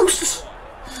 something else.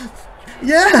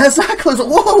 Yeah, exactly. It's like,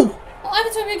 whoa. Well, I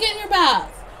have to help you get in your bath.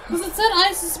 Because it said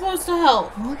ice is supposed to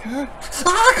help. Okay.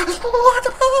 Oh God, the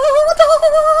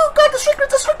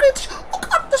shrinkage. Oh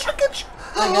God, the shrinkage.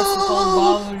 I guess the phone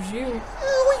bothers you.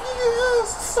 Oh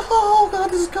yes. Oh God,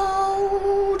 this is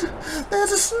cold.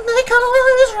 There's a snake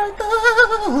eyes right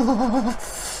there.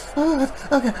 Oh,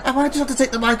 okay, I might just have to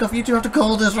take the mic off. You two have to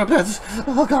call this for a bit.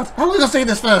 Oh God, how are we gonna say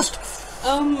this first?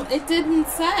 It didn't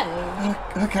say.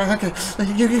 Okay.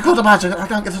 You call the magic. I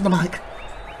can't get to the mic.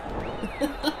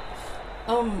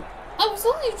 I was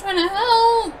only trying to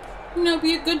help. You know,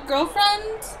 be a good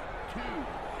girlfriend.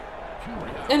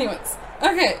 Anyways,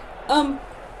 okay.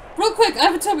 Real quick,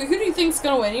 IVATOPIA, who do you think's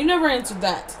gonna win? You never answered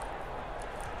that.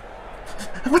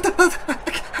 What the?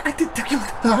 I didn't think you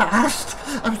asked.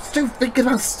 I'm still thinking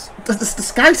about the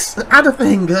Sky's Ada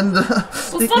thing and Well,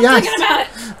 stop thinking about it.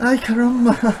 Ay,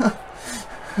 caramba.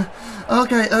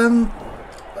 Okay,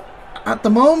 at the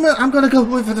moment, I'm gonna go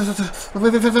with the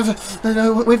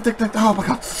oh my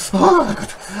god,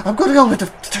 I'm gonna go with the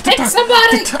Pick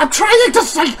somebody! I'm trying to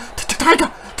say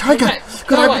Tiger. Okay,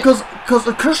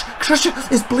 Because Crusher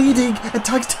is bleeding and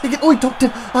Tiger's taking. Oh, he dumped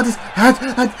him on his head.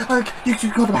 And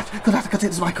you go to that. Go to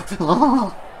this, Michael.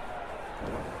 Oh.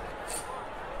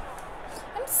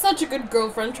 I'm such a good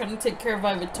girlfriend trying to take care of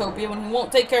Ivatopia when he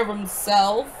won't take care of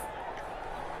himself.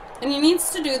 And he needs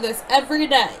to do this every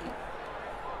day.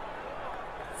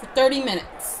 For 30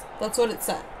 minutes. That's what it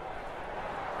said.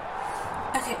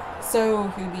 Okay, so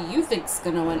who do you think's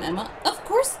gonna win, Emma? Of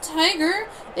course, Tiger.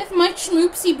 If my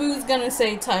schmoopsy boo's gonna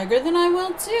say Tiger, then I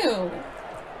will too.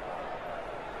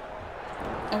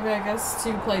 Okay, I guess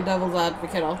to play devil's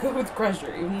advocate, I'll go with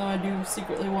Crusher, even though I do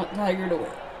secretly want Tiger to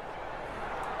win.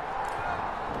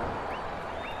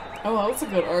 Oh, that was a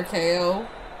good RKO.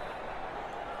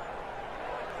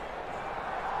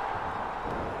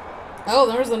 Oh,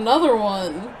 there's another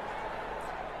one.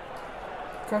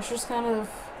 Crusher's kind of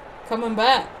coming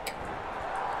back.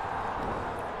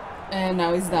 And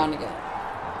now he's down again.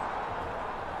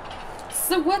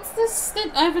 So what's this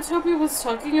that Ivatopia was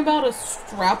talking about? A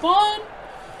strap-on?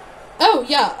 Oh,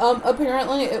 yeah.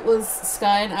 Apparently it was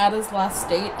Sky and Ada's last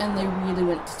date, and they really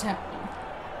went to town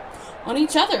on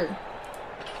each other.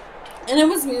 And it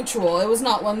was mutual. It was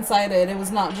not one-sided. It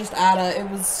was not just Ada. It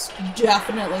was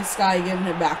definitely Sky giving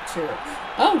it back to her.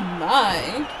 Oh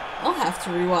my. I'll have to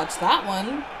rewatch that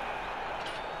one.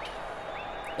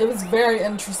 It was very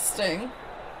interesting.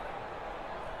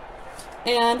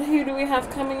 And who do we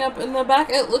have coming up in the back?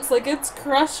 It looks like it's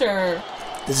Crusher.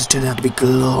 This has turned out to be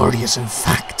glorious, in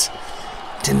fact.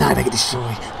 Tonight I get to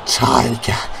destroy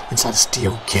Tiger inside a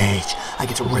steel cage. I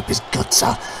get to rip his guts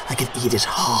out. I get to eat his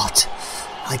heart.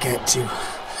 I get to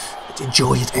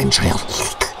enjoy his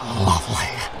entrails.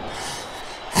 Lovely.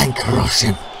 And crush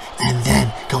him. And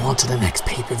then go on to the next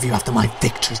pay-per-view after my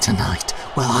victory tonight.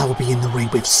 Well, I will be in the ring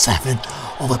with 7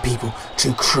 other people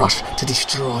to crush, to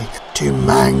destroy, to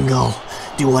mangle,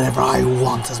 do whatever I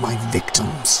want as my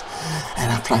victims.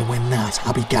 And after I win that,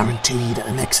 I'll be guaranteed at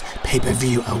the next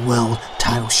pay-per-view a world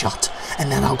title shot.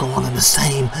 And then I'll go on the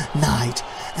same night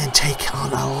and take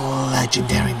on a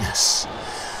legendariness.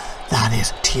 That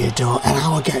is Theodore, and I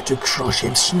will get to crush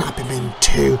him, snap him in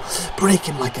 2, break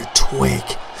him like a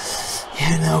twig.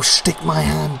 You know, stick my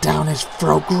hand down his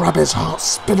throat, grab his heart,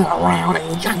 spin it around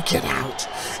and yank it out.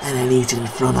 And then eat it in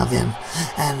front of him.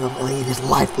 And leave his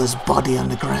lifeless body on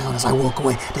the ground as I walk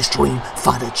away the Stream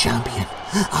Fighter champion.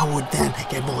 I would then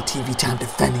get more TV time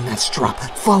defending that strap.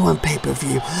 Following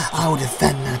pay-per-view, I would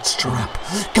defend that strap.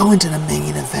 Go into the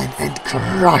main event and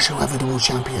crush whoever the world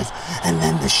champion is. And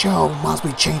then the show must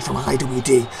be changed from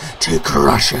IWD to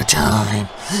Crusher time.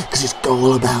 Because it's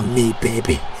all about me,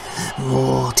 baby.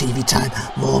 More TV time,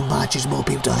 more matches, more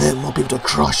people to hurt, more people to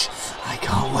crush. I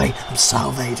can't wait. I'm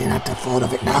salivating at the thought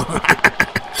of it now.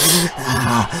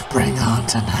 Bring on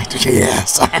tonight.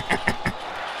 Yes.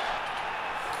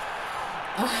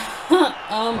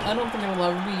 I don't think it'll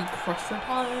ever be Crusher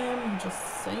time.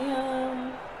 Just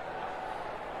saying.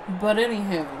 But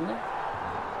anywho,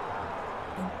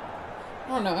 I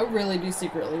don't know. I really do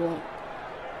secretly want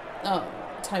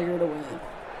Tiger to win.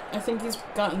 I think he's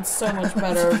gotten so much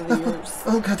better over the years.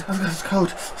 Oh god, it's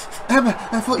cold. Emma,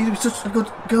 I thought you were such a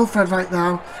good girlfriend right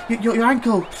now. Your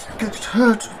ankle gets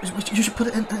hurt. You should put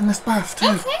it in this bath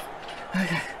too.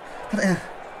 Okay, put it in.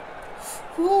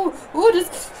 Ooh,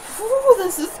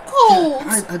 this is cold.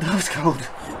 Yeah, I know it's cold.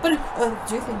 But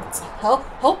do you think it's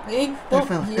helping? Don't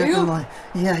you? Definitely.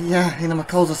 Yeah. You know my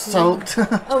clothes are soaked.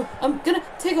 Oh, I'm gonna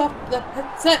take off the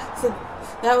headset so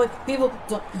that way people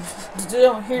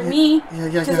don't hear me. Yeah.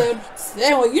 Because they would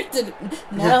say, well, you did it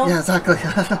now. Yeah, exactly.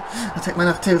 I'll take mine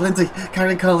off too. Lindsay,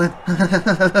 Karen, Colin.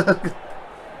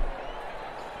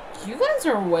 You guys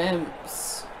are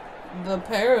wimps. The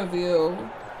pair of you.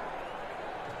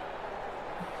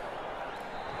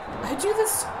 I do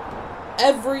this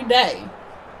every day.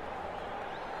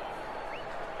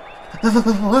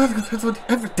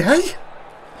 Every day?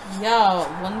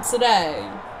 Yeah, once a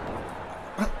day.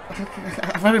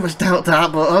 I very much doubt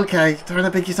that, but okay. Trying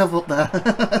to pick yourself up there.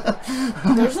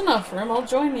 There's enough room. I'll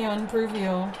join you and prove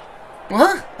you.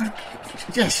 What?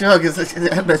 Yeah, sure, because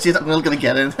she's not really going to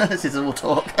get in. She's all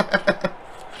talk.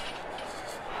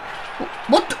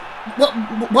 What?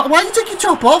 Why did you take your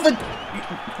top off? And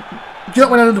you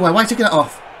don't wear underwear. Why are you taking it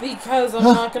off? Because I'm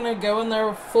not going to go in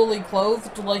there fully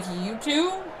clothed like you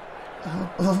two.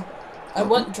 I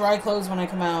want dry clothes when I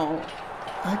come out.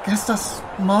 I guess that's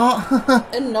smart.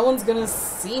 And no one's gonna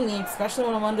see me, especially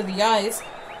when I'm under the ice.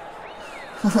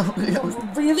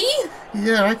 Really?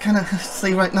 Yeah, I kind of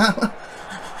see right now.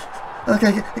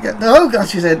 Okay, oh god,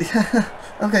 she's in.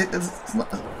 Okay, it's not...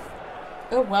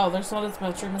 Oh wow, there's not as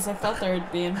much room as I thought there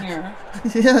would be in here.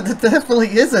 Yeah, there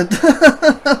definitely isn't.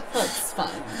 That's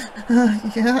fine.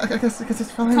 Yeah, I guess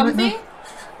it's fine Comfy? right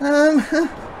now.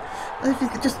 If you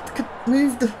could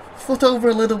move the foot over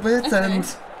a little bit Okay. and...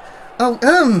 Oh,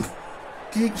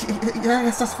 yeah, I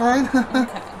guess that's fine.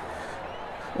 Okay.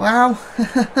 Wow.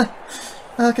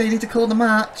 Okay, you need to call the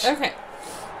match. Okay.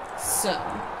 So,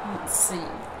 let's see.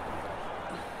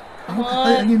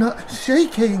 Are you not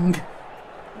shaking? I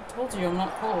told you I'm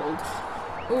not cold.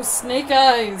 Ooh, snake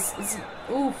eyes!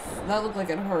 Oof, that looked like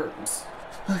it hurt.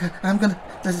 Okay, I'm gonna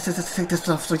let's take this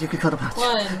off so you can cut a match.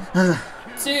 1,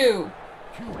 2.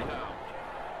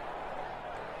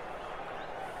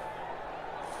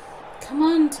 Come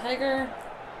on, Tiger.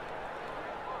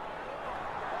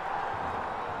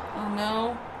 Oh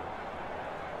no.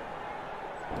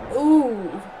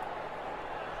 Ooh.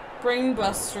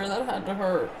 Brainbuster, that had to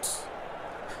hurt.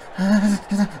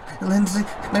 Lindsay,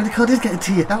 maybe the code is getting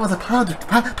to you. That was a power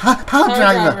Power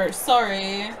driver.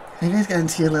 Sorry. Maybe it's getting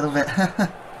to you a little bit.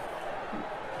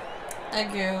 I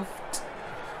goofed.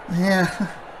 Yeah.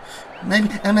 Maybe,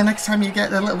 and then next time you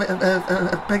get a little bit of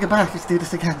a bigger back, let's do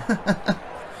this again.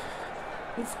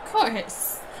 Of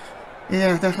course.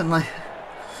 Yeah, definitely.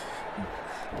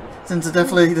 Since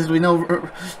there's be no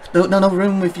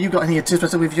room if you got any of two,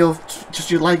 especially with just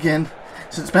your leg in.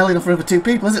 So it's barely enough room for 2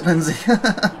 people, is it, Lindsay?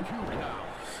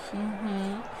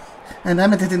 And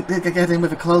Emma didn't get in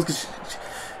with her clothes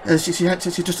because she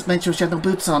just made sure she had no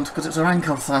boots on because it was her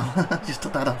ankle, so just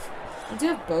took that off. I do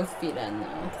have both feet in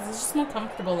though, because it's just more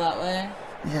comfortable that way.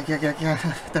 Yeah,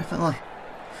 definitely.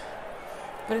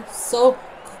 But it's so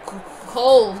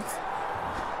cold.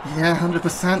 Yeah,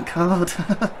 100% cold.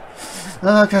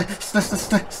 Okay,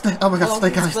 stay. Oh my god, stay,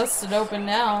 It's guys. busted open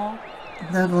now.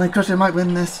 Definitely, Crusher might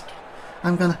win this.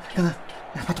 I'm gonna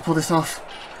have to pull this off.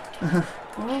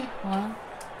 Oh, well.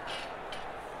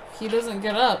 He doesn't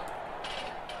get up.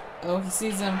 Oh, he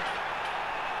sees him.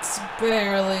 It's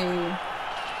barely.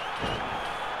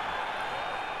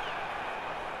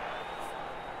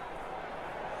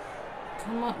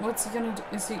 Come on, what's he gonna do?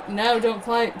 Is he? No, don't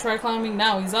try climbing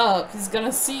now. He's up. He's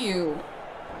gonna see you.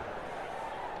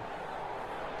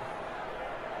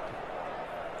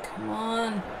 Come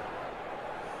on.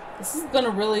 This has been a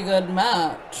really good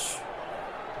match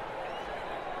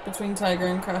between Tiger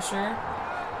and Crusher.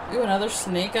 Ooh, another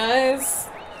snake eyes.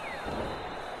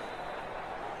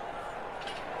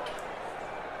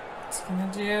 What's he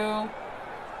gonna do?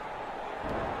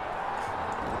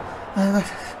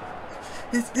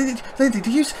 Lindsay, do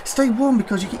you stay warm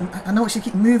because you keep? I notice you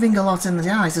keep moving a lot in the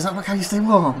ice. Is that how you stay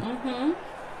warm? Mm-hmm.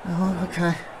 Oh,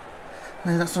 okay.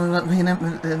 Maybe that's something that me and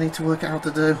Emma need to work out how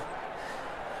to do.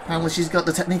 Apparently she's got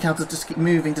the technique how to just keep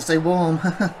moving to stay warm.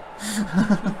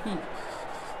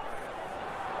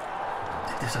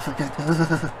 This I forget.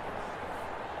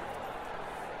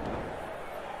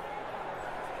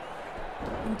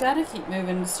 You gotta keep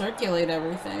moving to circulate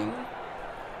everything.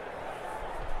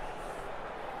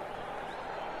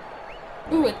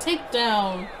 Ooh, a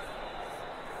takedown!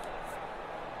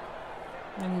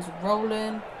 And he's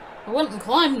rolling. I wouldn't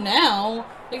climb now!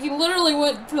 Like, he literally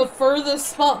went to the furthest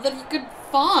spot that he could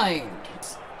find!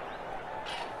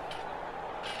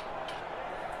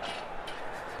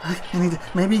 I need to,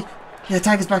 maybe... Yeah,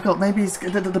 Tiger's back up. Maybe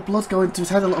the blood's going to his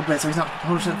head a little bit, so he's not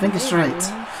holding his finger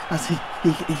straight. As he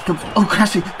comes... Oh,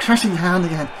 crashing hand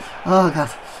again. Oh, God.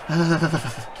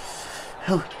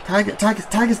 Oh,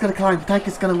 Tiger's gonna climb.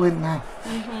 Tiger's gonna win now.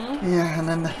 Yeah, and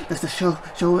then there's the show,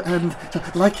 and so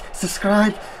like,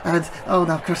 subscribe, and oh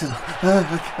no, crashes.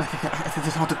 I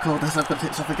just want to call this. I've got to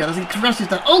hit something again. As he crashes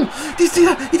down. Oh, do you see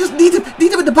that? He just need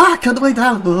him in the back on the way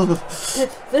down.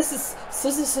 This is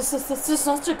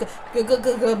such a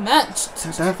good match.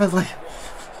 Definitely.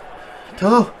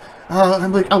 Oh,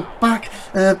 I'm like, oh, back,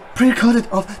 pre-recorded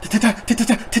of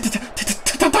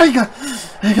Tiger.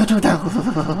 Go to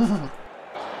down.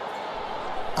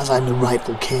 As I'm the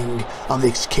rightful king of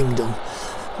this kingdom,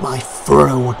 my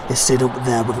throne is set up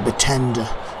there with a pretender,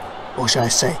 or shall I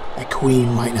say, a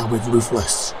queen right now with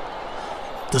Ruthless.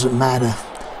 Doesn't matter.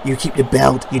 You keep the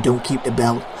belt, you don't keep the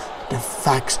belt. The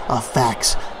facts are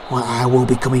facts. Well, I will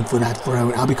be coming for that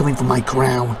throne. I'll be coming for my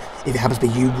crown. If it happens to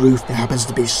be you, Ruth, if it happens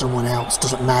to be someone else,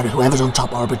 doesn't matter. Whoever's on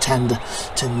top are a pretender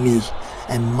to me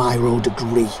and my royal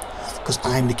degree. Because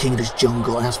I'm the king of this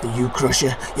jungle, and as for you,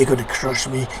 Crusher, you're going to crush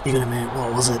me, you're going to,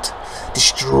 what was it?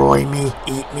 Destroy me,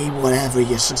 eat me, whatever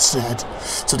you said.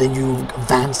 So then you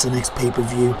advance to the next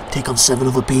pay-per-view, take on 7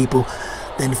 other people,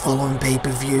 Then following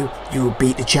pay-per-view, you will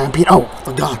beat the champion. Oh,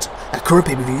 forgot. At current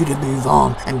pay-per-view, you did move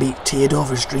on and beat Theodore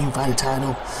for Stream Fighter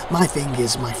title. My thing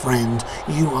is, my friend,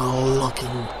 you are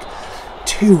looking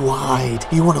too wide.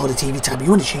 You want all the TV time. You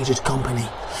want to change this company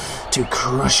to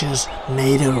Crushers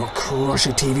Nader or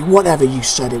Crusher TV, whatever you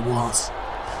said it was.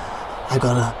 I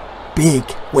got a big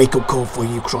wake-up call for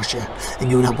you, Crusher. And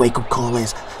you know what that wake-up call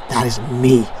is? That is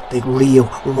me, the real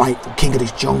rightful king of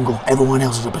this jungle. Everyone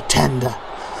else is a pretender.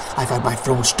 I've had my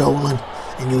throne stolen,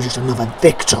 and you're just another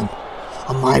victim.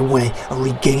 On my way of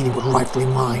regaining what rightfully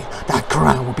mine. That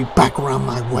crown will be back around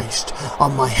my waist,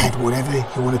 on my head, whatever you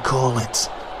want to call it.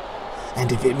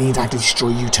 And if it means I have to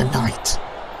destroy you tonight,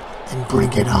 then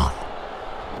bring it on.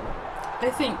 I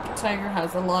think Tiger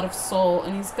has a lot of soul,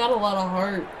 and he's got a lot of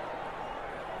heart.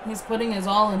 He's putting his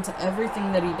all into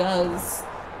everything that he does.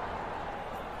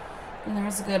 And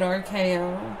there's a good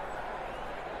RKO.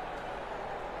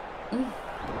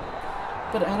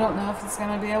 But I don't know if he's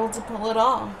going to be able to pull it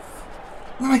off.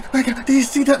 My God, do you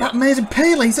see that amazing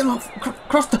Pele? He's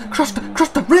across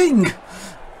the ring!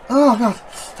 Oh God.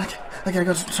 Okay, I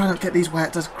gotta try not to get these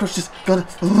wet. Crush just gotta,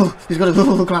 he's gotta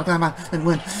climb out and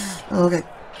win. Okay.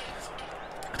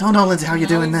 I don't know, Lindsay, how you're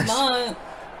doing this. Not.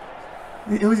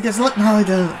 He always gets luck. No, I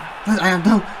don't. I have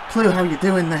no clue how you're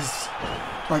doing this.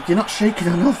 Like, you're not shaking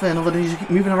or nothing, other than you keep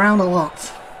moving around a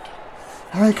lot.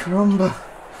 Ay, caramba.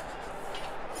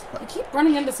 I keep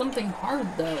running into something hard,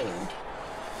 though.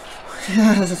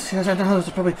 Yes, I know. It's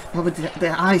probably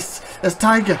the ice. There's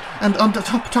Tiger, and on the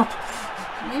top.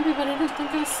 Maybe, but I didn't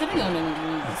think I was sitting on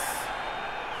any of these.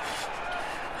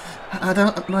 I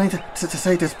don't mind to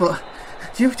say this, but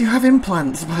do you have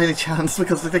implants by any chance?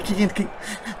 Because they keep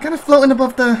kind of floating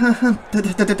above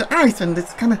the ice, and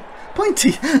it's kind of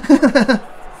pointy.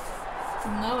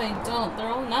 No, I don't. They're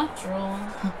all natural.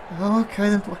 Okay,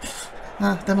 then.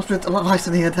 There must be a lot of ice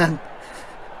in here then.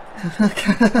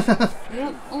 Okay.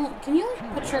 Can you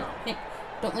like put your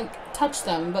don't like touch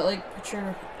them, but like put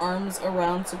your arms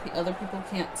around so other people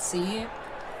can't see?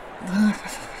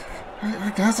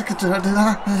 I guess I could do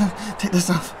that. Take this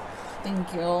off.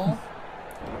 Thank you.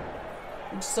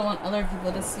 I just don't want other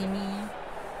people to see me.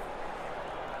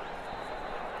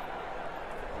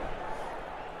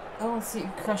 Oh, let's see.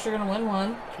 Crusher gonna win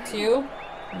 1, 2.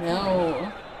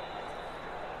 No.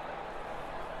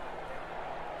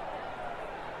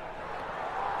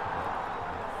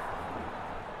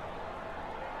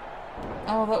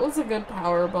 Oh, that was a good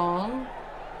power bomb.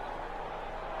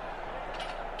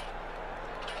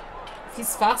 If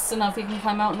he's fast enough, he can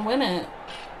climb out and win it.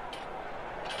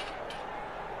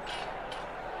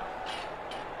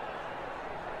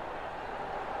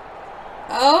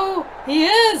 Oh, he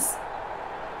is!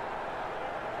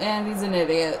 And he's an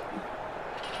idiot.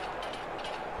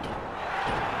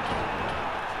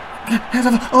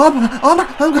 Oh my,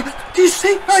 do you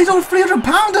see? He's on a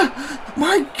 300-pounder!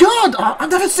 My God! I've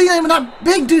never seen anyone that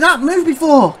big do that move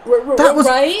before! That was,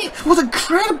 right? was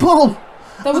incredible!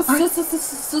 That was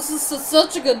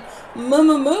such a good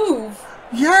move.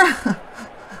 Yeah!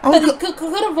 But he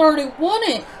could have already won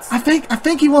it. I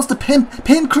think he wants to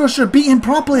pin Crusher, beat him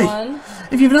properly. 1,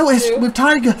 if you've noticed 2. with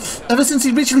Tiger, ever since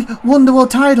he originally won the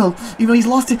world title, even though he's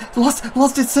lost it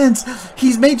since,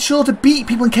 he's made sure to beat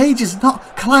people in cages,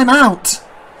 not climb out.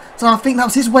 So I think that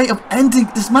was his way of ending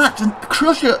this match, and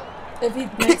Crusher If he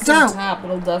makes kicked him out. tap,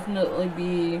 it'll definitely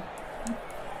be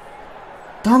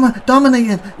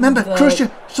dominating. Remember, the Crusher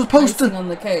supposed icing to on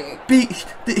the cake. be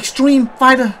the Extreme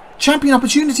Fighter champion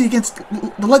opportunity against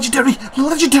the legendary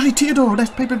Theodore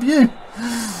next pay-per-view.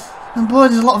 And boy,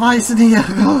 there's a lot of ice in here.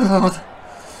 Oh God.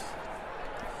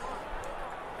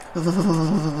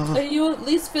 Are you at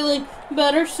least feeling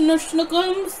better,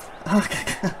 Snookums?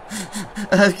 Okay.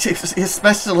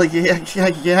 Especially,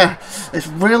 yeah. It's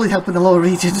really helping the lower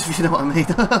regions, if you know what I mean.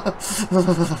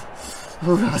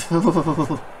 Oh God.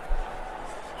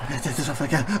 Okay, take this off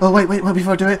again. Oh wait,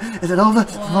 before I do it, is it over?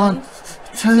 1,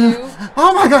 2.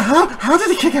 Oh my God, how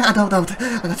did he kick it? I don't know.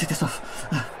 I gotta take this off.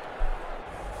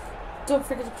 Don't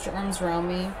forget to put your arms around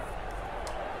me.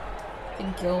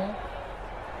 Thank you.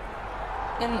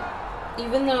 And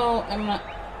even though I'm not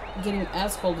getting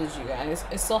as cold as you guys,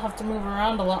 I still have to move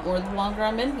around a lot more the longer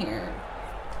I'm in here.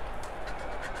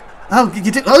 Oh, you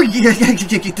did. Oh, yeah, I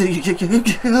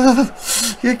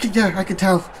can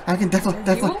tell. I can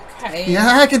definitely. Okay?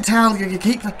 Yeah, I can tell. You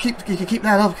keep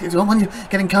that up. You don't want you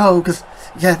getting cold, because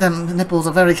yeah, them nipples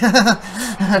are very,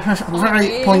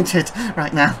 very pointed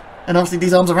right now. And obviously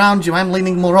these arms around you, I'm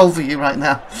leaning more over you right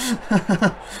now.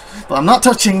 But I'm not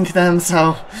touching them,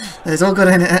 so it's all good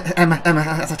in it. Emma,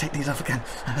 as I take these off again.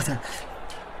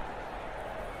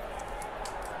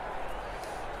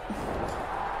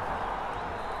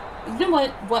 You know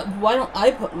what? Why don't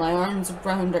I put my arms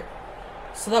around her?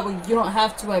 So that way you don't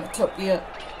have to, Ivatopia.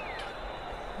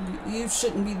 You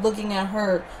shouldn't be looking at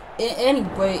her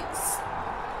anyways.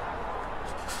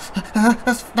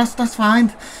 That's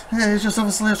fine. It's just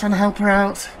obviously I was trying to help her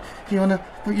out. If you wanna,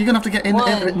 but you're gonna have to get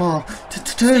into it more.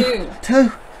 Two,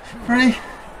 3.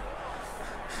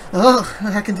 Oh,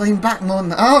 I can lean back more.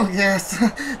 Oh yes,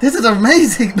 this is an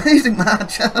amazing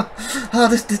match. Oh,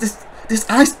 this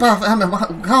ice bath, Emma.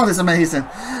 God, is amazing.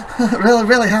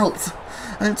 really helped.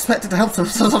 I didn't expect it to help so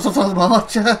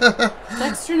much.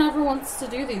 Dexter never wants to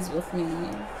do these with me.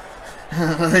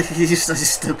 You're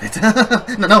stupid.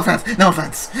 No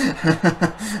offense.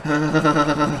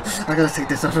 I gotta take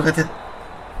this off with it.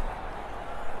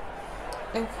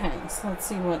 Okay, so let's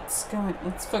see what's going.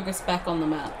 Let's focus back on the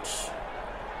match.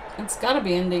 It's gotta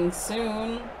be ending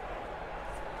soon.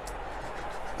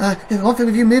 One thing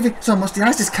with you moving so much, the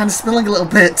ice is kind of spilling a little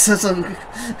bit. So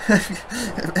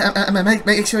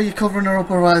make sure you're covering her up,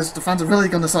 otherwise the fans are really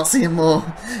going to start seeing more.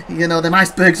 You know, them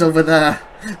icebergs over there.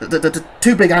 The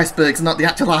 2 big icebergs, not the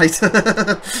actual ice.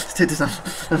 Take this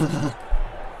off.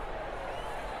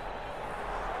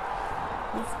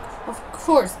 Of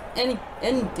course,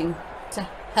 anything to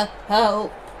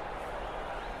help.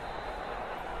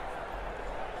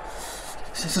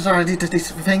 Sorry,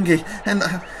 this thingy. And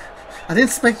I didn't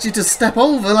expect you to step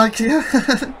over like you.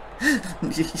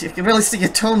 You can really see your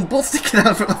tongue butt sticking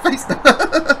out from the face now.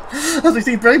 As we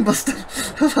see Brainbuster.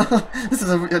 This is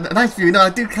a nice view. No, I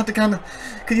do have to kind of.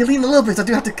 Could you lean a little bit? I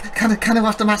do have to kind of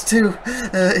watch the match too,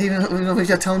 even with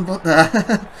your tongue butt there,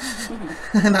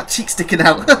 and that cheek sticking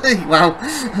out. Wow.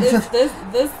 Is this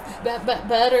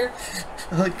better?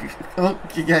 Oh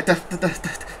yeah,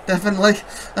 definitely.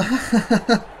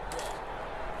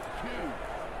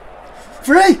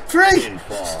 3!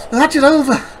 That's it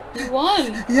over. You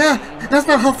won. Yeah, that's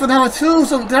about half an hour too,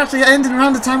 so they're actually ending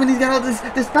around the time we need to get out of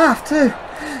this bath too.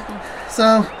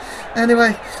 So,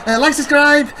 anyway, like,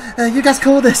 subscribe, you guys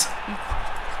call this.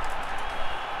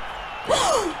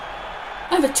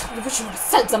 I wish you would have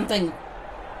said something.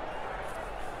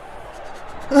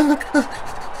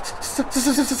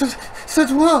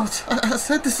 Said what? I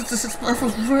said this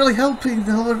was really helping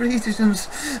the other regions.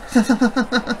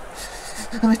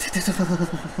 Let me take this off.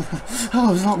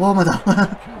 Oh, it's not warmer though.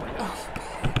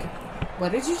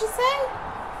 What did you just say?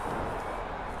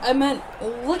 I meant,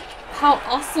 look how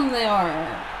awesome they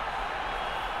are.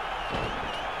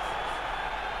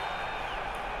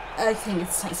 I think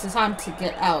it's time to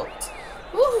get out.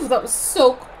 Ooh, that was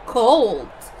so cold.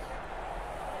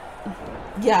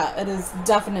 Yeah, it is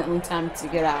definitely time to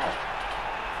get out.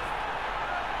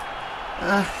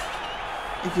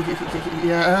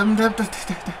 Yeah,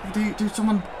 do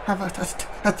someone have a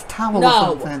towel or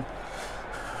something?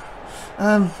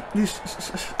 I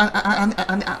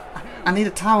need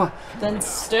a towel. Then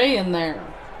stay in there.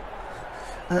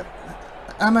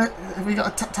 Emma, have you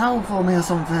got a towel for me or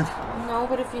something? No,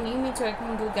 but if you need me to, I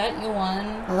can go get you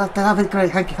one. Oh, that'd be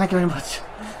great. Thank you very much.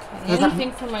 Okay,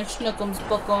 anything for my schnookums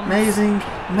bookums. Amazing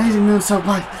moonsault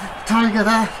by Tiger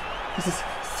there. This is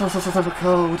so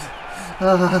cold.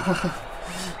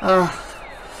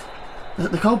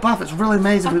 The cold bath is really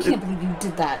amazing. I can't believe you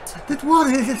did that. Did what?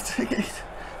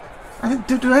 I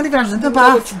didn't do anything. I was in the bath.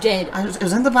 Know what you did. It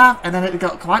was in the bath, and then it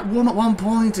got quite warm at one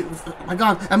point. It was, oh my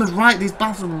God, Emma's right. These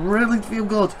baths really feel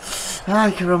good.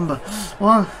 Ay, caramba.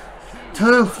 1,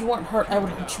 2. If you weren't hurt, I would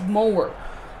hurt you more.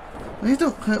 Please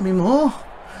don't hurt me more.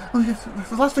 That's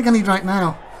the last thing I need right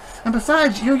now. And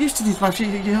besides, you're used to these baths. You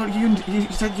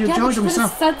said you enjoyed them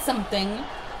yourself. Said something.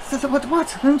 Said what?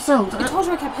 So? I told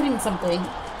you I kept hitting something.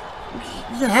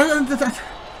 Yeah,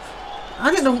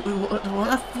 I didn't know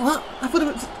what. I thought it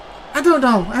was. I don't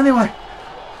know. Anyway,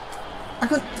 I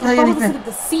couldn't say anything.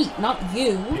 The seat, not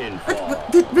you. I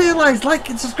didn't realise. Like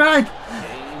and subscribe,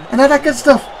 and all that good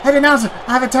stuff. Head announcer,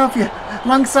 IVATOPIA,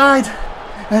 alongside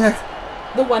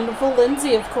the wonderful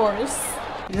Lindsay, of course.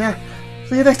 Yeah.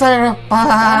 See you next time.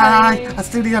 Bye. I'll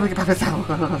see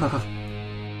you.